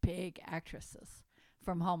 3 big actresses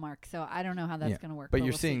from Hallmark. So I don't know how that's going to work. But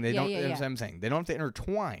you're seeing they don't. I'm saying they don't have to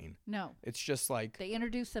intertwine. No. It's just like they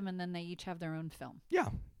introduce them and then they each have their own film. Yeah.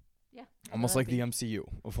 Yeah. Almost like the MCU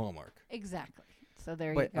of Hallmark. Exactly. So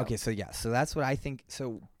there you go. Okay, so so that's what I think.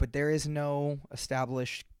 So, but there is no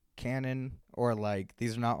established canon or like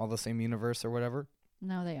these are not all the same universe or whatever.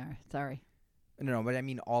 No, they are. Sorry. No, but I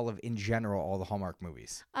mean in general, all the Hallmark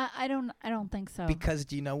movies. I don't think so. Because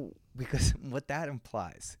what that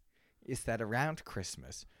implies is that around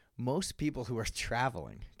Christmas, most people who are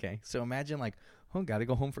traveling, okay, so imagine like, gotta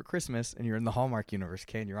go home for Christmas, and you're in the Hallmark universe,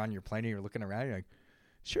 okay, and you're on your plane and you're looking around, you're like,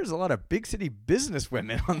 sure, there's a lot of big city business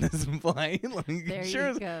women on this plane. Like, there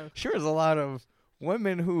you go. Sure, there's a lot of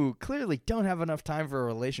women who clearly don't have enough time for a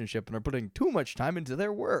relationship and are putting too much time into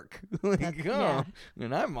their work.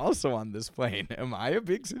 And I'm also on this plane. Am I a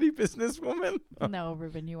big city businesswoman? No,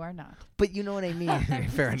 Ruben, you are not. But you know what I mean.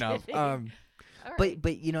 Fair enough. Right.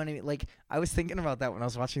 But you know what I mean. Like I was thinking about that when I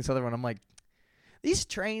was watching this other one. I'm like, these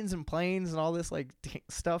trains and planes and all this like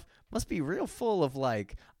stuff must be real full of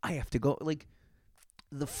like I have to go like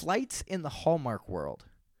the flights in the Hallmark world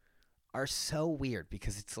are so weird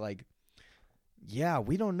because it's like. Yeah,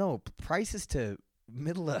 we don't know. Prices to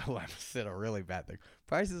middle of I said a really bad thing.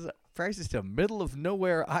 Prices to middle of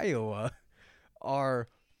nowhere Iowa are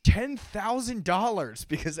 $10,000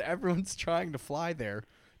 because everyone's trying to fly there.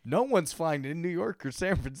 No one's flying to New York or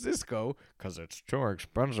San Francisco because it's too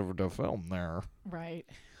expensive to film there. Right.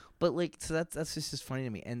 But like, so that's just funny to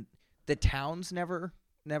me. And the towns never.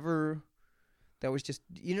 That was just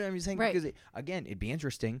what I'm saying. Right. Because again, it'd be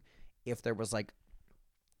interesting if there was like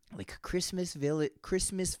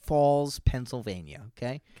Christmas Falls, Pennsylvania,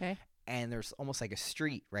 okay? Okay. And there's almost like a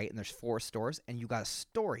street, right? And there's 4 stores, and you got a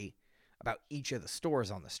story about each of the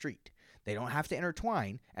stores on the street. They don't have to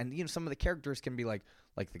intertwine, and some of the characters can be like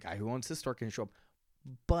the guy who owns this store can show up,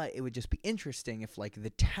 but it would just be interesting if like the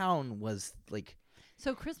town was like.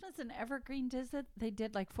 So Christmas in Evergreen they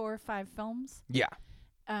did like 4 or 5 films. Yeah.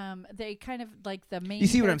 They kind of like the main. You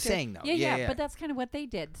see character. What I'm saying, though? Yeah. But that's kind of what they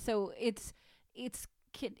did. So it's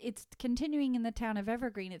continuing in the town of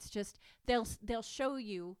Evergreen. It's just they'll show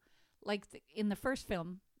you like in the first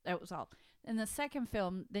film that was all. In the second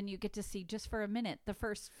film, then you get to see just for a minute the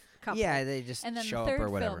first couple. Yeah, they just and then show the third up or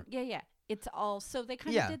whatever. Film, it's all, so they kind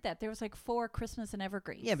of Yeah. did that. There was like 4 Christmas and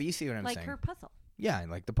evergreens. Yeah, but you see what I'm like saying. her puzzle. Yeah,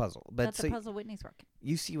 like the puzzle. But That's the puzzle Whitney's working.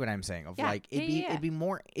 you see what I'm saying? Of Yeah. like Yeah.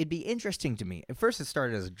 it'd be interesting to me. At first, it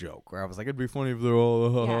started as a joke where I was like, it'd be funny if they're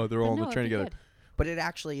all Yeah. they're But all on no, the train it'd be together. good. But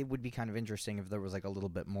it would be kind of interesting if there was like a little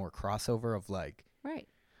bit more crossover of like. Right.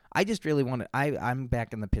 I just really want to. I'm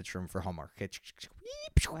back in the pitch room for Hallmark.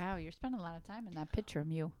 Wow, you're spending a lot of time in that pitch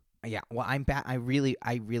room, you. Yeah, well, I'm back. I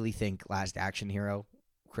really think Last Action Hero,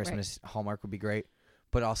 Christmas Hallmark would be great,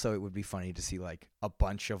 but also it would be funny to see like a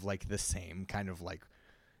bunch of like the same kind of like,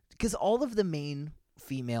 because all of the main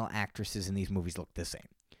female actresses in these movies look the same.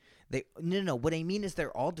 No. What I mean is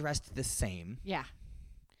they're all dressed the same. Yeah.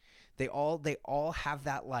 They all have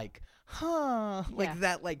that like, like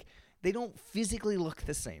that like they don't physically look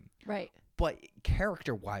the same, Right. but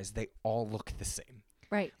character-wise they all look the same.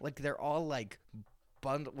 Right. Like they're all like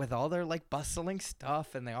bundled with all their like bustling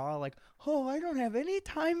stuff, and they all like, oh, I don't have any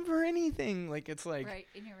time for anything. Like it's like Right,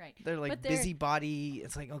 and you're right. they're like But busybody.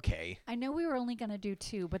 It's like okay, I know we were only going to do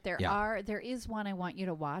 2, but there is one I want you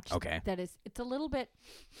to watch. Okay. That is, it's a little bit,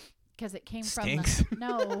 because it came Stinks. from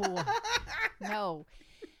no.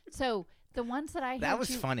 So the ones that I had that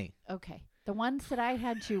was funny. Okay. The ones that I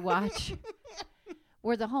had you watch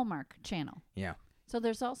were the Hallmark Channel. Yeah, So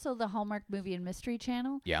there's also the Hallmark Movie and Mystery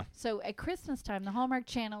Channel. yeah, So at Christmas time, the Hallmark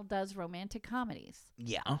Channel does romantic comedies.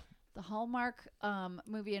 yeah, The Hallmark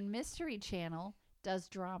Movie and Mystery Channel does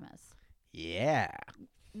dramas. yeah.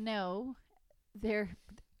 No,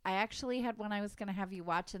 I actually had one I was going to have you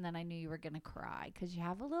watch, and then I knew you were going to cry because you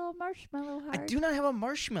have a little marshmallow heart. I do not have a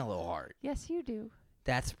marshmallow heart. Yes, you do.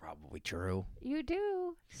 That's probably true. You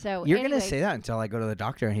do. So You're anyway, gonna say that until I go to the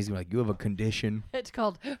doctor, and he's gonna be like, "You have a condition. It's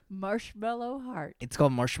called marshmallow heart. It's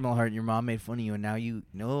called marshmallow heart. And your mom made fun of you, and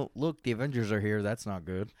now look, the Avengers are here. That's not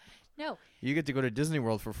good. No, You get to go to Disney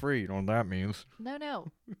World for free. You know what that means?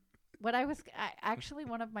 no. Actually,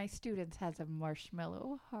 one of my students has a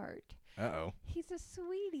marshmallow heart. Uh-oh. He's a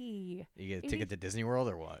sweetie. You get a It ticket is- to Disney World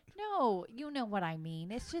or what? No, you know what I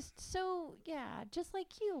mean. It's just so, just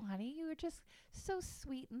like you, honey. You were just so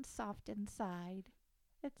sweet and soft inside.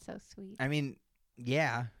 It's so sweet. I mean,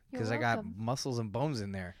 yeah, You're because I got welcome. muscles and bones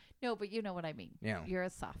in there. No, but you know what I mean. Yeah. You're a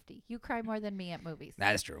softie. You cry more than me at movies.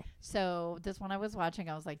 That is true. So this one I was watching,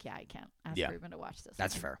 I was like, I can't ask Yeah. Ruben to watch this.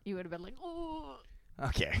 That's one. fair. You would have been like, oh.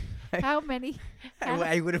 Okay. How many?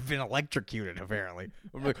 I would have been electrocuted, apparently.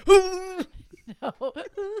 I'm like, No. oh,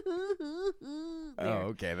 There.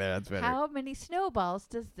 okay, that's better. How many snowballs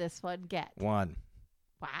does this one get? 1.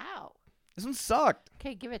 Wow. This one sucked.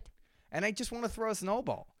 Okay, give it. And I just want to throw a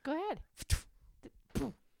snowball. Go ahead.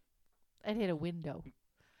 It hit a window.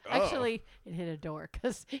 Oh. Actually, it hit a door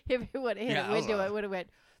because if it would have hit Yeah, a window, that was it would have went.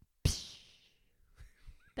 Psh.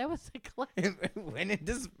 That was a clap. When it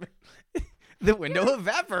just the window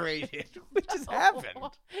evaporated, which just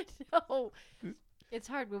happened. No. It's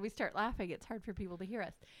hard when we start laughing. It's hard for people to hear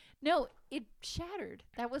us. No, it shattered.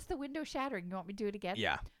 That was the window shattering. You want me to do it again?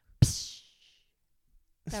 Yeah. Psh.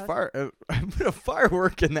 It's That was- fire. I put a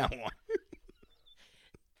firework in that one.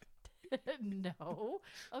 No.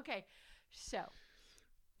 Okay. So,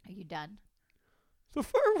 are you done? The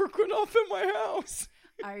firework went off in my house.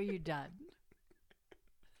 Are you done?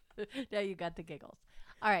 Now you got the giggles.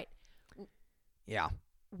 All right. Yeah.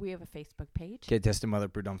 We have a Facebook page. Kate Testa Mother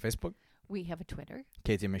Brood on Facebook. We have a Twitter.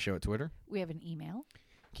 KTMA Show at Twitter. We have an email.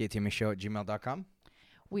 KTMA Show at gmail.com.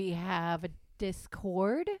 We have a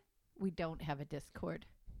Discord. We don't have a Discord.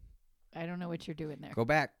 I don't know what you're doing there. Go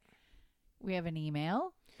back. We have an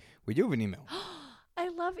email. We do have an email. I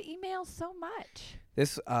love email so much.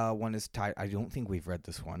 This one is tied. I don't think we've read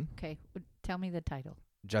this one. Okay, tell me the title.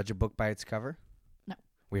 Judge a book by its cover. No.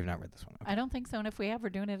 We have not read this one. Okay. I don't think so, and if we have, we're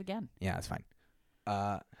doing it again. Yeah, that's fine.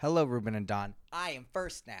 Hello, Ruben and Dawn. I am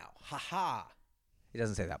first now. Ha ha. It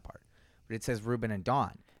doesn't say that part. But it says Ruben and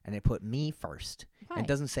Dawn, and it put me first. Why? And it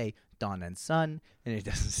doesn't say Dawn and Son, and it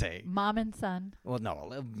doesn't say... Mom and son. Well, no.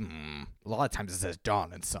 A lot of times it says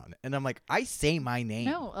Dawn and Son. And I'm like, I say my name.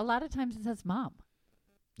 No, a lot of times it says mom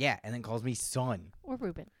Yeah, and then calls me Son. or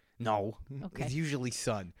Ruben. No. Okay. It's usually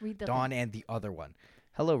Son. Read the Dawn and the other one.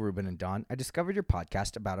 Hello, Ruben and Dawn. I discovered your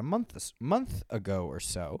podcast about a month ago or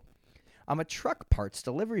so. I'm a truck parts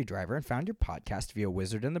delivery driver and found your podcast via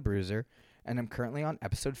Wizard and the Bruiser, and I'm currently on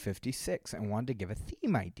episode 56 and wanted to give a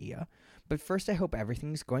theme idea. But first, I hope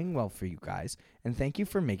everything's going well for you guys, and thank you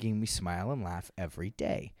for making me smile and laugh every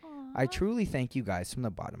day. I truly thank you guys from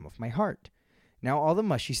the bottom of my heart. Now all the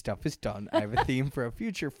mushy stuff is done. I have a theme for a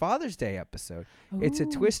future Father's Day episode. It's a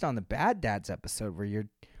Ooh. twist on the Bad Dads episode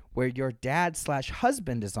where your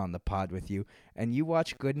dad/husband is on the pod with you, and you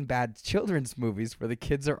watch good and bad children's movies where the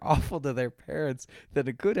kids are awful to their parents, than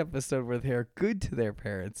a good episode where they are good to their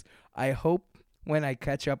parents. I hope when I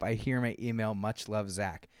catch up, I hear my email. Much love,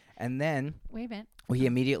 Zach. And then Wait a minute. he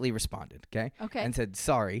immediately responded, okay? Okay. And said,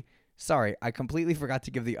 sorry, I completely forgot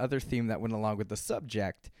to give the other theme that went along with the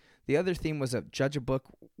subject. The other theme was a judge a book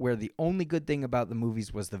where the only good thing about the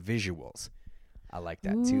movies was the visuals. I like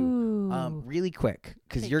that too. Ooh. Really quick,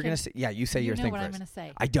 because Okay, you're going to say, you say your know thing what I'm first. going to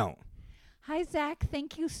say. I don't. Hi, Zach.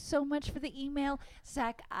 Thank you so much for the email.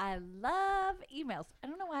 Zach, I love emails. I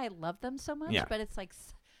don't know why I love them so much, Yeah. but it's like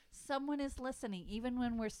someone is listening, even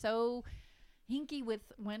when we're so hinky with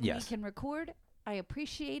when we can record. I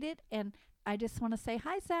appreciate it, and I just want to say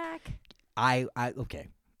hi, Zach. Okay.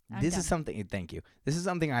 I'm This done. is something, thank you. This is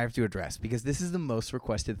something I have to address because this is the most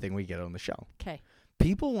requested thing we get on the show. Okay.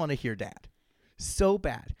 People want to hear Dad so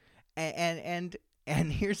bad. And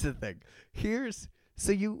here's the thing.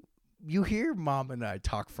 So you hear Mom and I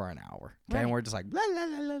talk for an hour, okay? Right. And we're just like, la, la,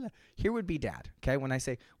 la, la, la. Here would be Dad, okay? When I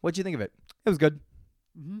say, what'd you think of it? It was good.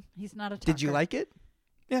 Mm-hmm. He's not a talker. Did you like it?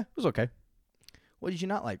 Yeah, it was okay. What did you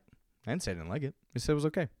not like? I didn't say I didn't like it. I said it was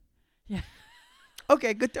okay. Yeah.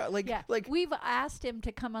 Okay, good. Like we've asked him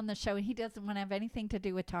to come on the show, and he doesn't want to have anything to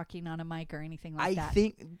do with talking on a mic or anything like that.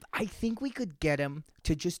 I think we could get him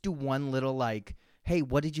to just do one little like, hey,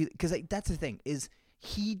 what did you? Because that's the thing is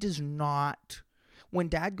he does not. When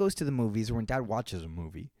Dad goes to the movies or when Dad watches a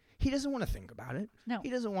movie, he doesn't want to think about it. No. He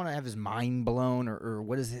doesn't want to have his mind blown or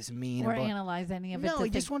what does this mean? Or analyze any of it. No, he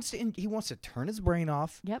just wants to. He wants to turn his brain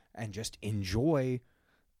off. Yep. And just enjoy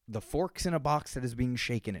the forks in a box that is being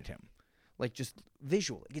shaken at him. Like just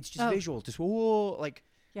visual. It's just visual. Just whoa, like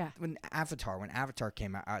when Avatar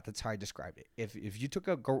came out, that's how I described it. If you took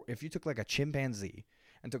like a chimpanzee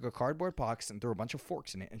and took a cardboard box and threw a bunch of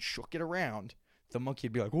forks in it and shook it around, the monkey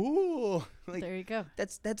would be like, "Whoa!" Like, there you go.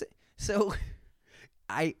 That's it. So,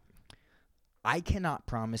 I cannot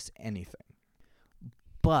promise anything,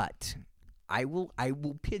 but I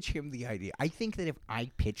will pitch him the idea. I think that if I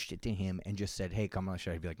pitched it to him and just said, "Hey, come on the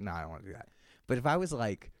show," he'd be like, "No, I don't want to do that." But if I was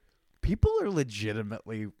like, people are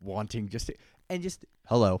legitimately wanting just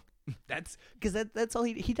hello. That's because that's all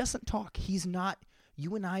he doesn't talk. He's not.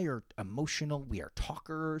 You and I are emotional. We are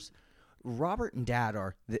talkers. Robert and Dad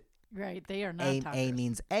are right. They are not talkers. A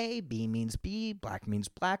means A, B means B, black means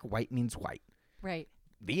black, white means white. Right.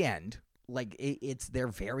 The end. Like they're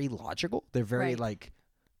very logical. They're very like,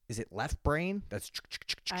 is it left brain? That's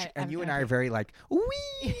and you and I are very like, wee.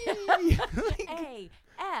 A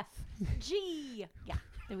F G. Yeah,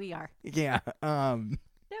 there we are. Yeah.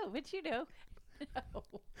 No, but you know. No.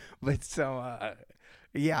 But so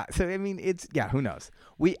yeah. So I mean, who knows?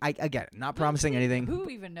 Again, not promising anything. Who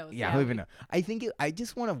even knows? Yeah, who even knows? I think I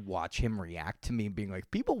just want to watch him react to me being like,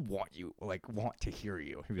 people want to hear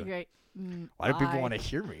you. He'd be like, right. why do people want to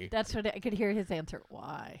hear me? That's what I could hear his answer.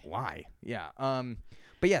 Why? Yeah.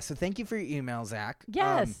 But yeah, so thank you for your email, Zach.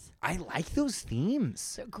 Yes. I like those themes.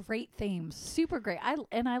 So great themes. Super great. I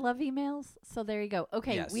love emails. So there you go.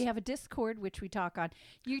 Okay, Yes. we have a Discord, which we talk on.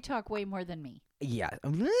 You talk way more than me. Yeah.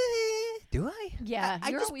 Do I? Yeah. I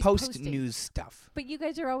you're just always post posting. news stuff. But you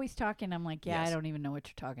guys are always talking. I'm like, yeah, Yes. I don't even know what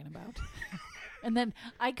you're talking about. And then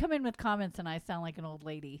I come in with comments and I sound like an old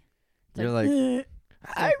lady. It's You're like,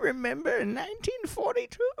 I remember in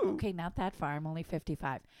 1942. okay, not that far. I'm only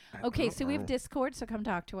 55. Okay, so we have Discord, so come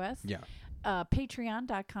talk to us. Yeah.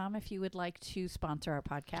 Patreon.com if you would like to sponsor our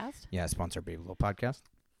podcast. Yeah, sponsor Baby Little Podcast.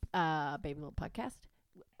 Baby Little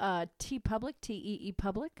Podcast. T-Public, T-E-E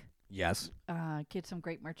Public. Yes. Get some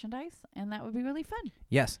great merchandise, and that would be really fun.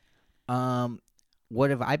 Yes. What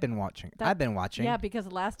have I been watching? I've been watching. Yeah, because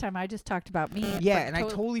the last time I just talked about me. Yeah, and I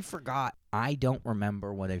totally forgot. I don't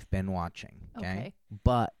remember what I've been watching. Okay.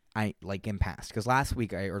 But I like in past because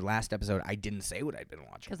last episode I didn't say what I'd been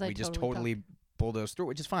watching. We just totally bulldozed through,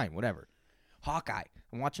 which is fine. Whatever. Hawkeye.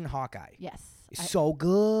 I'm watching Hawkeye. Yes. It's so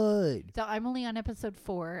good. So I'm only on episode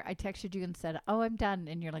 4. I texted you and said, "Oh, I'm done,"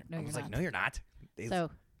 and you're like, "No, I you're was not." like, "No, you're not." So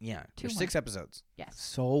yeah, 2 there's more. 6 episodes. Yes.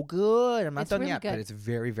 So good. I'm not done really yet, good. but it's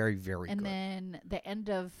very, very, very good. And then the end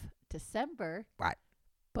of December, Right.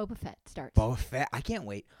 Boba Fett starts. Boba Fett. I can't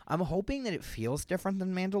wait. I'm hoping that it feels different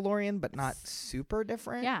than Mandalorian, but not super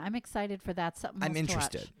different. Yeah, I'm excited for that. Something I'm else to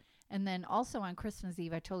interested. watch. And then also on Christmas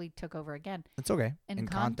Eve, I totally took over again. It's okay.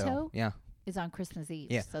 Encanto? Yeah. Is on Christmas Eve.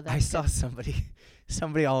 Yeah. So that's I saw good.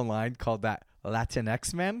 somebody online called that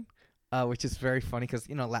Latinx men, which is very funny because,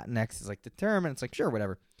 Latinx is like the term, and it's like, sure,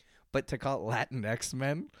 whatever. But to call it Latinx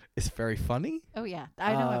men is very funny. Oh, yeah.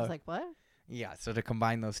 I know. I was like, what? Yeah. So to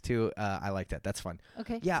combine those two, I like that. That's fun.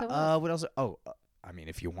 Okay. Yeah. So what else? Oh, I mean,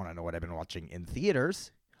 if you want to know what I've been watching in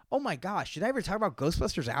theaters, Oh my gosh, did I ever talk about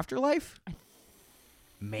Ghostbusters Afterlife?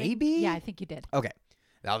 Maybe. Yeah, I think you did. Okay,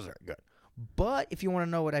 that was very good. But if you want to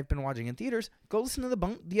know what I've been watching in theaters, go listen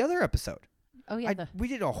to the other episode. Oh yeah, We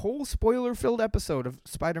did a whole spoiler-filled episode of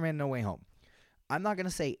Spider-Man No Way Home. I'm not going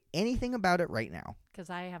to say anything about it right now. because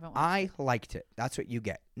I haven't watched I liked it. That's what you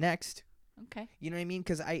get. Next. it. Okay. You know what I mean?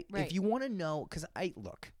 Because Right. if you want to know,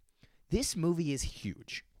 look, this movie is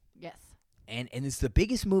huge. Yes. And it's the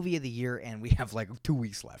biggest movie of the year, and we have like 2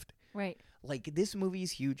 weeks left. Right. Like, this movie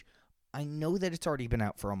is huge. I know that it's already been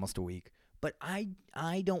out for almost a week, but I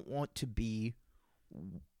don't want to be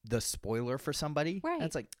the spoiler for somebody. Right. And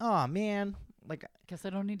it's like, oh man, like, Guess I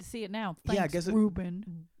don't need to see it now. Yeah, I Thanks, guess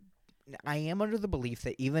Ruben. I am under the belief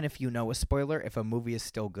that even if you know a spoiler, if a movie is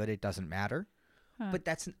still good, it doesn't matter. Huh. But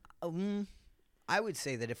that's, I would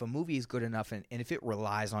say that if a movie is good enough and if it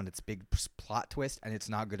relies on its big plot twist and it's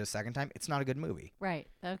not good a second time, it's not a good movie. Right.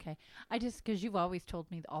 Okay. I just because you've always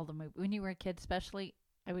told me all the movies when you were a kid, especially,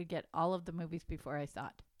 I would get all of the movies before I saw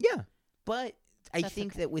it. Yeah, but I That's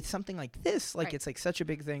think okay. that with something like this, like Right. it's like such a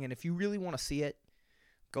big thing, and if you really want to see it,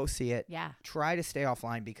 go see it. Yeah. Try to stay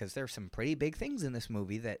offline because there's some pretty big things in this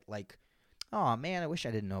movie that, like, oh man, I wish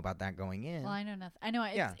I didn't know about that going in. Well, I know nothing. I know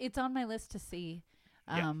Yeah. it's on my list to see.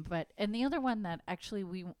 Yeah. But and the other one that actually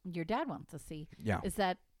your dad wants to see Yeah, is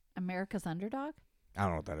that America's Underdog. I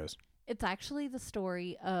don't know what that is. It's actually the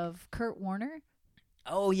story of Kurt Warner,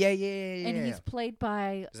 Oh yeah, yeah. and he's played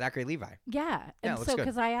by Zachary Levi. yeah. Yeah, And looks so good.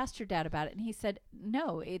 because I asked your dad about it, and he said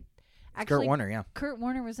no. It Kurt actually Warner, yeah. Kurt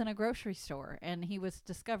Warner was in a grocery store, and he was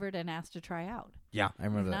discovered and asked to try out. Yeah, I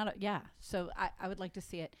remember that. Yeah. So I would like to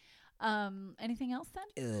see it. Anything else then?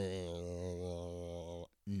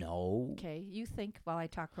 No. Okay, you think while I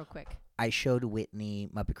talk real quick. I showed Whitney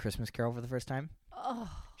Muppet Christmas Carol for the first time. Oh,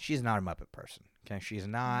 She's not a Muppet person. Okay, she's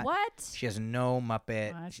not. what? She has no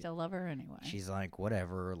Muppet. I still love her anyway. She's like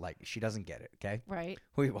whatever. Like she doesn't get it. Okay, right.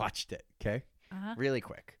 we watched it. Okay, Uh-huh. really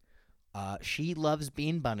quick. She loves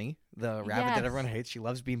Bean Bunny, the rabbit Yes. that everyone hates. She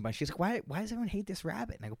loves Bean Bunny. She's like, why does everyone hate this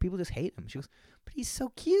rabbit? And I go, people just hate him. She goes, but he's so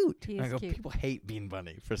cute. He And I is go, cute. people hate Bean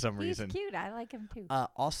Bunny for some He's reason. cute. I like him too.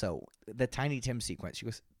 Also, the Tiny Tim sequence. She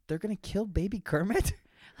goes, they're gonna kill Baby Kermit.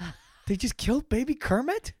 They just killed Baby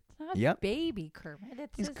Kermit. It's not Yep. Baby Kermit.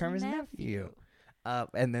 It's He's his Kermit's nephew. nephew.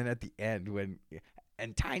 And then at the end,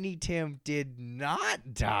 and Tiny Tim did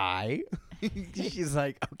not die. She's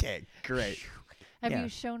like, okay, great. Have Yeah. you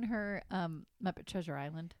shown her Muppet Treasure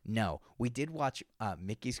Island? No, we did watch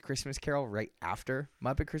Mickey's Christmas Carol right after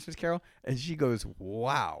Muppet Christmas Carol, and she goes,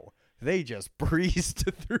 wow, they just breezed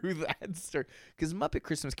through that story. Because Muppet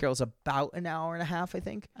Christmas Carol is about an hour and a half, I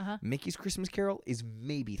think. Uh-huh. Mickey's Christmas Carol is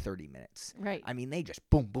maybe 30 minutes. Right. I mean, they just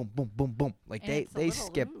boom, boom, boom, boom, boom. Like, And they it's a little-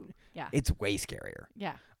 skip. ooh. Yeah. It's way scarier.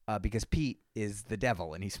 Yeah. Because Pete is the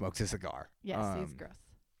devil and he smokes a cigar. Yes, he's gross.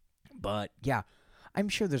 But yeah, I'm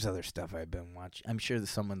sure there's other stuff I've been watching. I'm sure that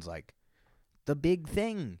someone's like, the big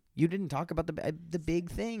thing. You didn't talk about the big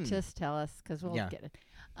thing. Just tell us because we'll Yeah. get it.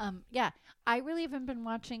 Yeah, I really haven't been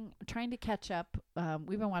trying to catch up.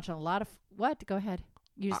 We've been watching a lot of what? Go ahead.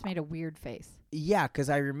 You just made a weird face. Yeah, because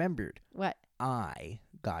I remembered What? I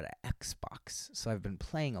got an Xbox, so I've been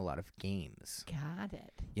playing a lot of games. Got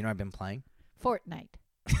it. You know what I've been playing? Fortnite.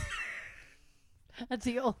 That's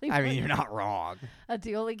the only. I one. mean, you're not wrong. That's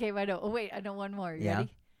the only game I know. Oh wait, I know one more. You Yeah?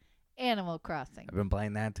 ready? Animal Crossing. I've been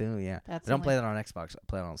playing that too, yeah. That's I don't only- play that on Xbox. I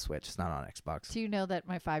play it on Switch. It's not on Xbox. Do you know that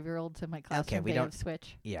my 5-year-old's in my classroom? we they don't- have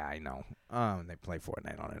Switch. Yeah, I know. They play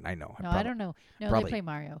Fortnite on it. I know. No, I don't know. No, probably- they play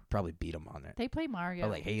Mario. Probably beat them on it. They play Mario. Oh,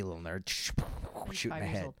 like, hey, little nerd. He's Shooting 5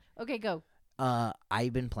 years ahead. old. Okay, go.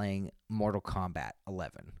 I've been playing Mortal Kombat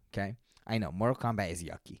 11. Okay, I know Mortal Kombat is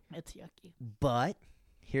yucky, It's yucky. but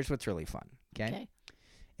here's what's really fun. Okay,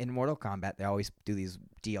 in Mortal Kombat, they always do these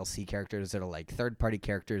DLC characters that are like third-party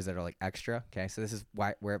characters that are like extra. Okay, so this is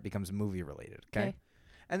where it becomes movie related. Okay,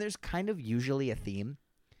 and there's kind of usually a theme.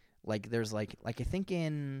 Like there's like I think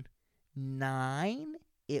in 9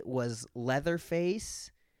 it was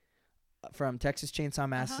Leatherface from Texas Chainsaw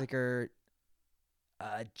Massacre.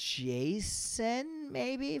 Jason,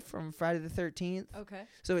 maybe, from Friday the 13th. Okay.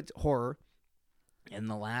 So it's horror. In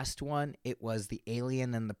the last one, it was the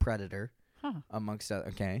Alien and the Predator, Huh. amongst other.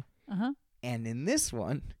 Okay. Uh-huh. And in this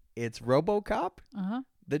one, it's RoboCop, Uh-huh.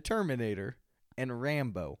 the Terminator, and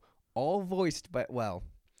Rambo, all voiced by,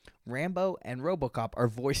 Rambo and RoboCop are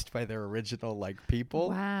voiced by their original, people.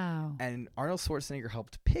 Wow. And Arnold Schwarzenegger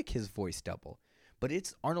helped pick his voice double. But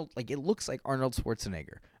it's Arnold, it looks like Arnold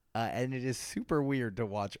Schwarzenegger. And it is super weird to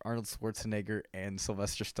watch Arnold Schwarzenegger and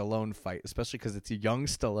Sylvester Stallone fight, especially because it's a young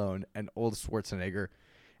Stallone and old Schwarzenegger.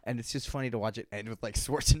 And it's just funny to watch it end with,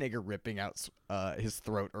 Schwarzenegger ripping out his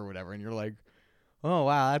throat or whatever. And you're like, oh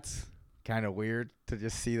wow, that's kind of weird to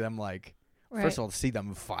just see them like. Right. First of all, to see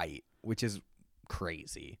them fight, which is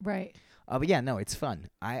crazy. Right. But yeah, no, it's fun.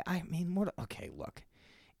 I mean, look,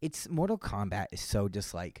 Mortal Kombat is so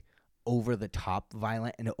just like over the top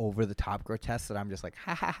violent and over the top grotesque that I'm just like,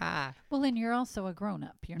 ha ha ha. Well, and you're also a grown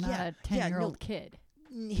up. You're not a 10-year-old kid.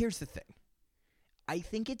 Here's the thing. I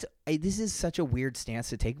think this is such a weird stance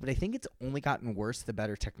to take, but I think it's only gotten worse the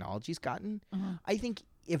better technology's gotten. Uh-huh. I think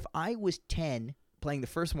if I was 10 playing the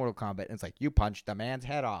first Mortal Kombat and it's like, you punched a man's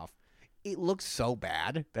head off, it looks so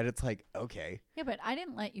bad that it's like, okay. Yeah, but I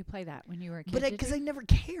didn't let you play that when you were a kid. But because I never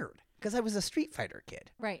cared. Because I was a Street Fighter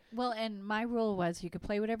kid. Right. Well, and my rule was you could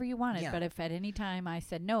play whatever you wanted, Yeah. but if at any time I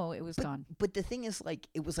said no, it was gone. But the thing is, like,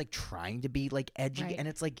 it was like trying to be like edgy, Right. and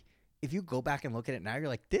it's like if you go back and look at it now, you're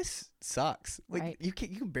like, this sucks. Like Right. you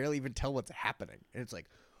can barely even tell what's happening, and it's like,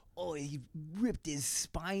 oh, he ripped his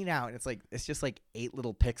spine out, and it's just like 8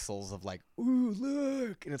 little pixels of like, ooh,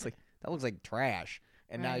 look, and it's like that looks like trash.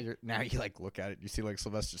 And Right. now you like look at it, you see like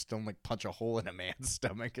Sylvester Stallone like punch a hole in a man's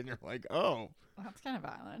stomach, and you're like, oh, Well, that's kind of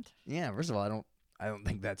violent. yeah. First of all, I don't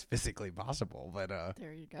think that's physically possible, but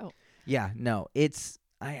There you go. yeah, no, it's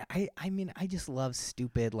I mean I just love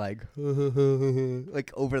stupid like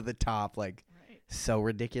like over the top like Right. so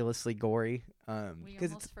ridiculously gory We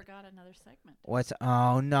because almost forgot another segment. what's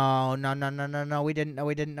no we didn't Yeah,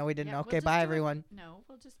 okay we'll bye just everyone. No,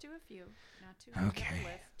 we'll just do a few. Not too much of a Okay.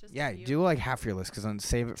 list, just a Yeah, few. do like half your list because then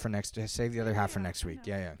save it for save the other half for Yeah, next I week.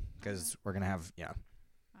 know. Yeah, because we're gonna have I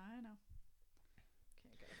know.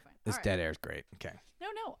 Okay, gotta find. this All right. dead air is great. Okay,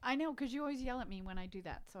 No, I know because you always yell at me when I do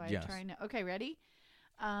that, so I Yes. try and. Okay, ready?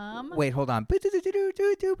 wait, hold on.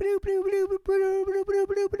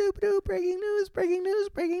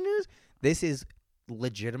 Breaking news. This is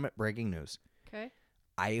legitimate breaking news. Okay.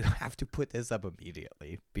 I have to put this up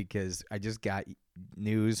immediately because I just got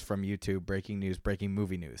news from YouTube, breaking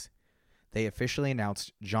movie news. They officially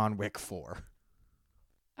announced John Wick 4.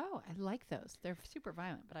 Oh, I like those. They're super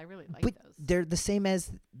violent, but I really like But those. they're the same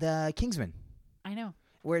as the Kingsman, I know.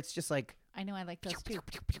 where it's just like... I know. I like those too.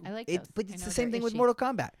 I like It, those. but I it's know the same they're thing with ishy. Mortal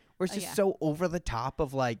Kombat, where it's Oh, just yeah. so over the top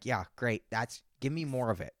of like, yeah, great, give me more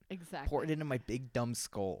of it. Exactly. Pour it into my big dumb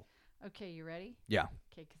skull. Okay, you ready? Yeah.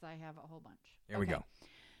 Okay, because I have a whole bunch. Here we go.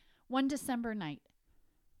 One December night.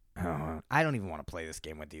 I don't even want to play this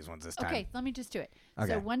game with these ones this time. Okay, let me just do it.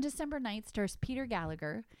 Okay. So One December night stars Peter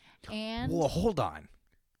Gallagher, and Well, hold on.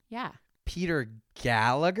 yeah, Peter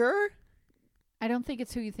Gallagher? I don't think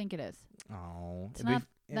it's who you think it is. Oh. It's not.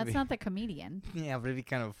 That's not the comedian. Yeah, but it'd be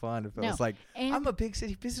kind of fun if it No. was like, And I'm a big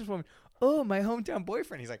city businesswoman. Oh, my hometown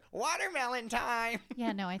boyfriend. He's like, watermelon time.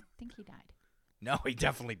 yeah, no, I think he died. No, he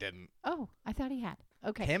definitely didn't. Oh, I thought he had.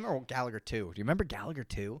 Okay. Him or Gallagher 2? Do you remember Gallagher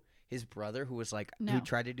 2? His brother who was like, No. who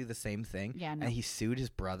tried to do the same thing. Yeah, no. And he sued his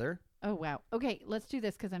brother. Oh wow. Okay, let's do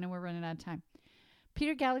this because I know we're running out of time.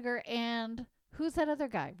 Peter Gallagher and who's that other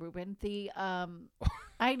guy? Ruben. The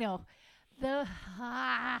I know.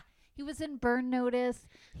 He was in Burn Notice.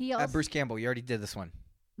 He also Bruce Campbell, you already did this one.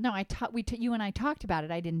 No, you and I talked about it.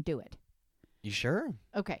 I didn't do it. You sure?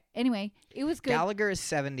 Okay. Anyway, it was good. Gallagher is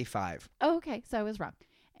 75. Oh, okay. So I was wrong.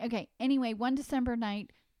 Okay. Anyway, One December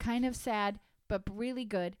night, kind of sad, but really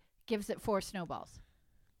good. Gives it 4 snowballs.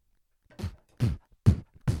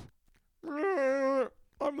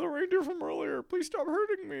 I'm the reindeer from earlier. Please stop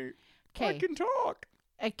hurting me. I Okay. can talk.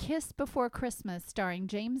 A Kiss Before Christmas, starring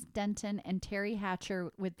James Denton and Terry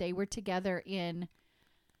Hatcher. They were together in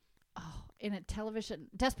a television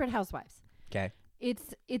Desperate Housewives. Okay.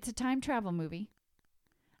 It's a time travel movie.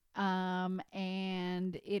 And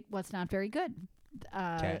it was not very good.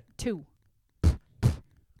 2.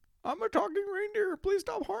 I'm a talking reindeer. Please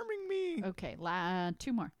stop harming me. Okay,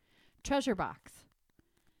 2 more. Treasure Box,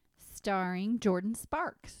 starring Jordan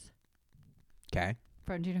Sparks. Okay.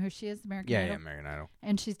 Do you know who she is? American Yeah, Idol? American Idol.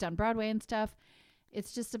 And she's done Broadway and stuff.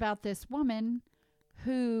 It's just about this woman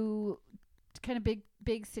who kind of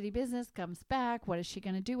big city business, comes back. What is she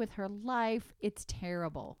going to do with her life? It's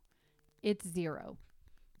terrible. It's 0.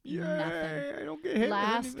 Yay, Nothing. I don't get hit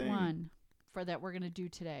Last with anything. one for that we're going to do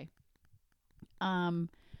today.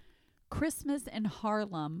 Christmas in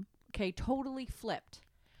Harlem. Okay, totally flipped.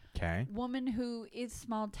 Okay. Woman who is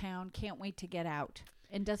small town, can't wait to get out,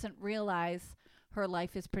 and doesn't realize her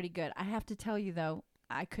life is pretty good. I have to tell you, though,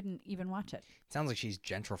 I couldn't even watch it. Sounds like she's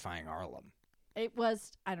gentrifying Harlem. It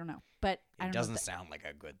was, I don't know, but I It don't doesn't know. sound like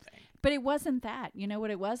a good thing. But it wasn't that. You know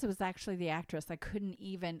what it was? It was actually the actress. I couldn't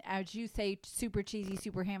even, as you say, super cheesy,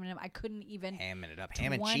 super ham and I couldn't even. Hamming it up.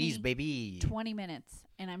 Ham and cheese, baby. 20 minutes.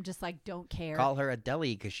 And I'm just like, don't care. Call her a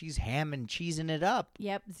deli because she's ham and cheesing it up.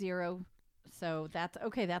 Yep, 0 So that's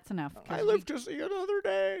okay. That's enough. 'cause I live to see another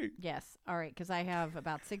day. Yes. All right. Because I have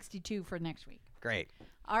about 62 for next week. Great.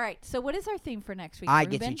 All right. So what is our theme for next week? I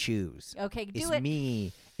Ruben? get to choose. Okay, do It's it.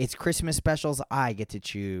 me. It's Christmas specials. I get to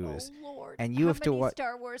choose. Oh Lord! And you How have to many what?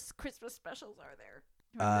 Star Wars Christmas specials are there?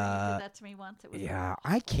 Remember you did that to me once. It was Yeah,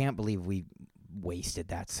 I can't believe we wasted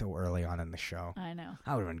that so early on in the show. I know.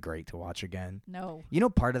 That would have been great to watch again. No. You know,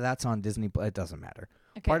 part of that's on Disney. It doesn't matter.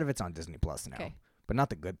 Okay. Part of it's on Disney Plus now, Okay. but not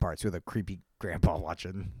the good parts. With a creepy grandpa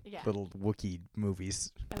watching Yeah. little Wookiee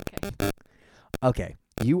movies. Okay. Okay,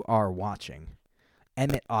 you are watching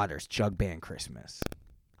Emmett Otter's Jug Band Christmas.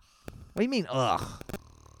 What do you mean? Ugh.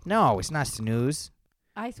 No, it's not snooze.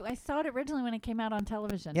 I saw it originally when it came out on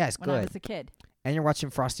television. Yeah, it's when I good. was a kid. And you're watching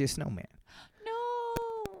Frosty the Snowman.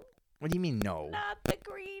 No, What do you mean no? not the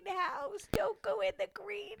greenhouse. Don't go in the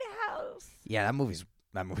greenhouse. Yeah, that movie's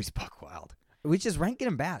buck wild. Which is Rankin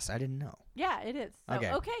and Bass. I didn't know. Yeah, it is. So,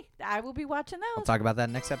 Okay. okay, I will be watching I'll those. talk about that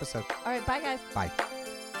next episode. All right, bye guys. Bye.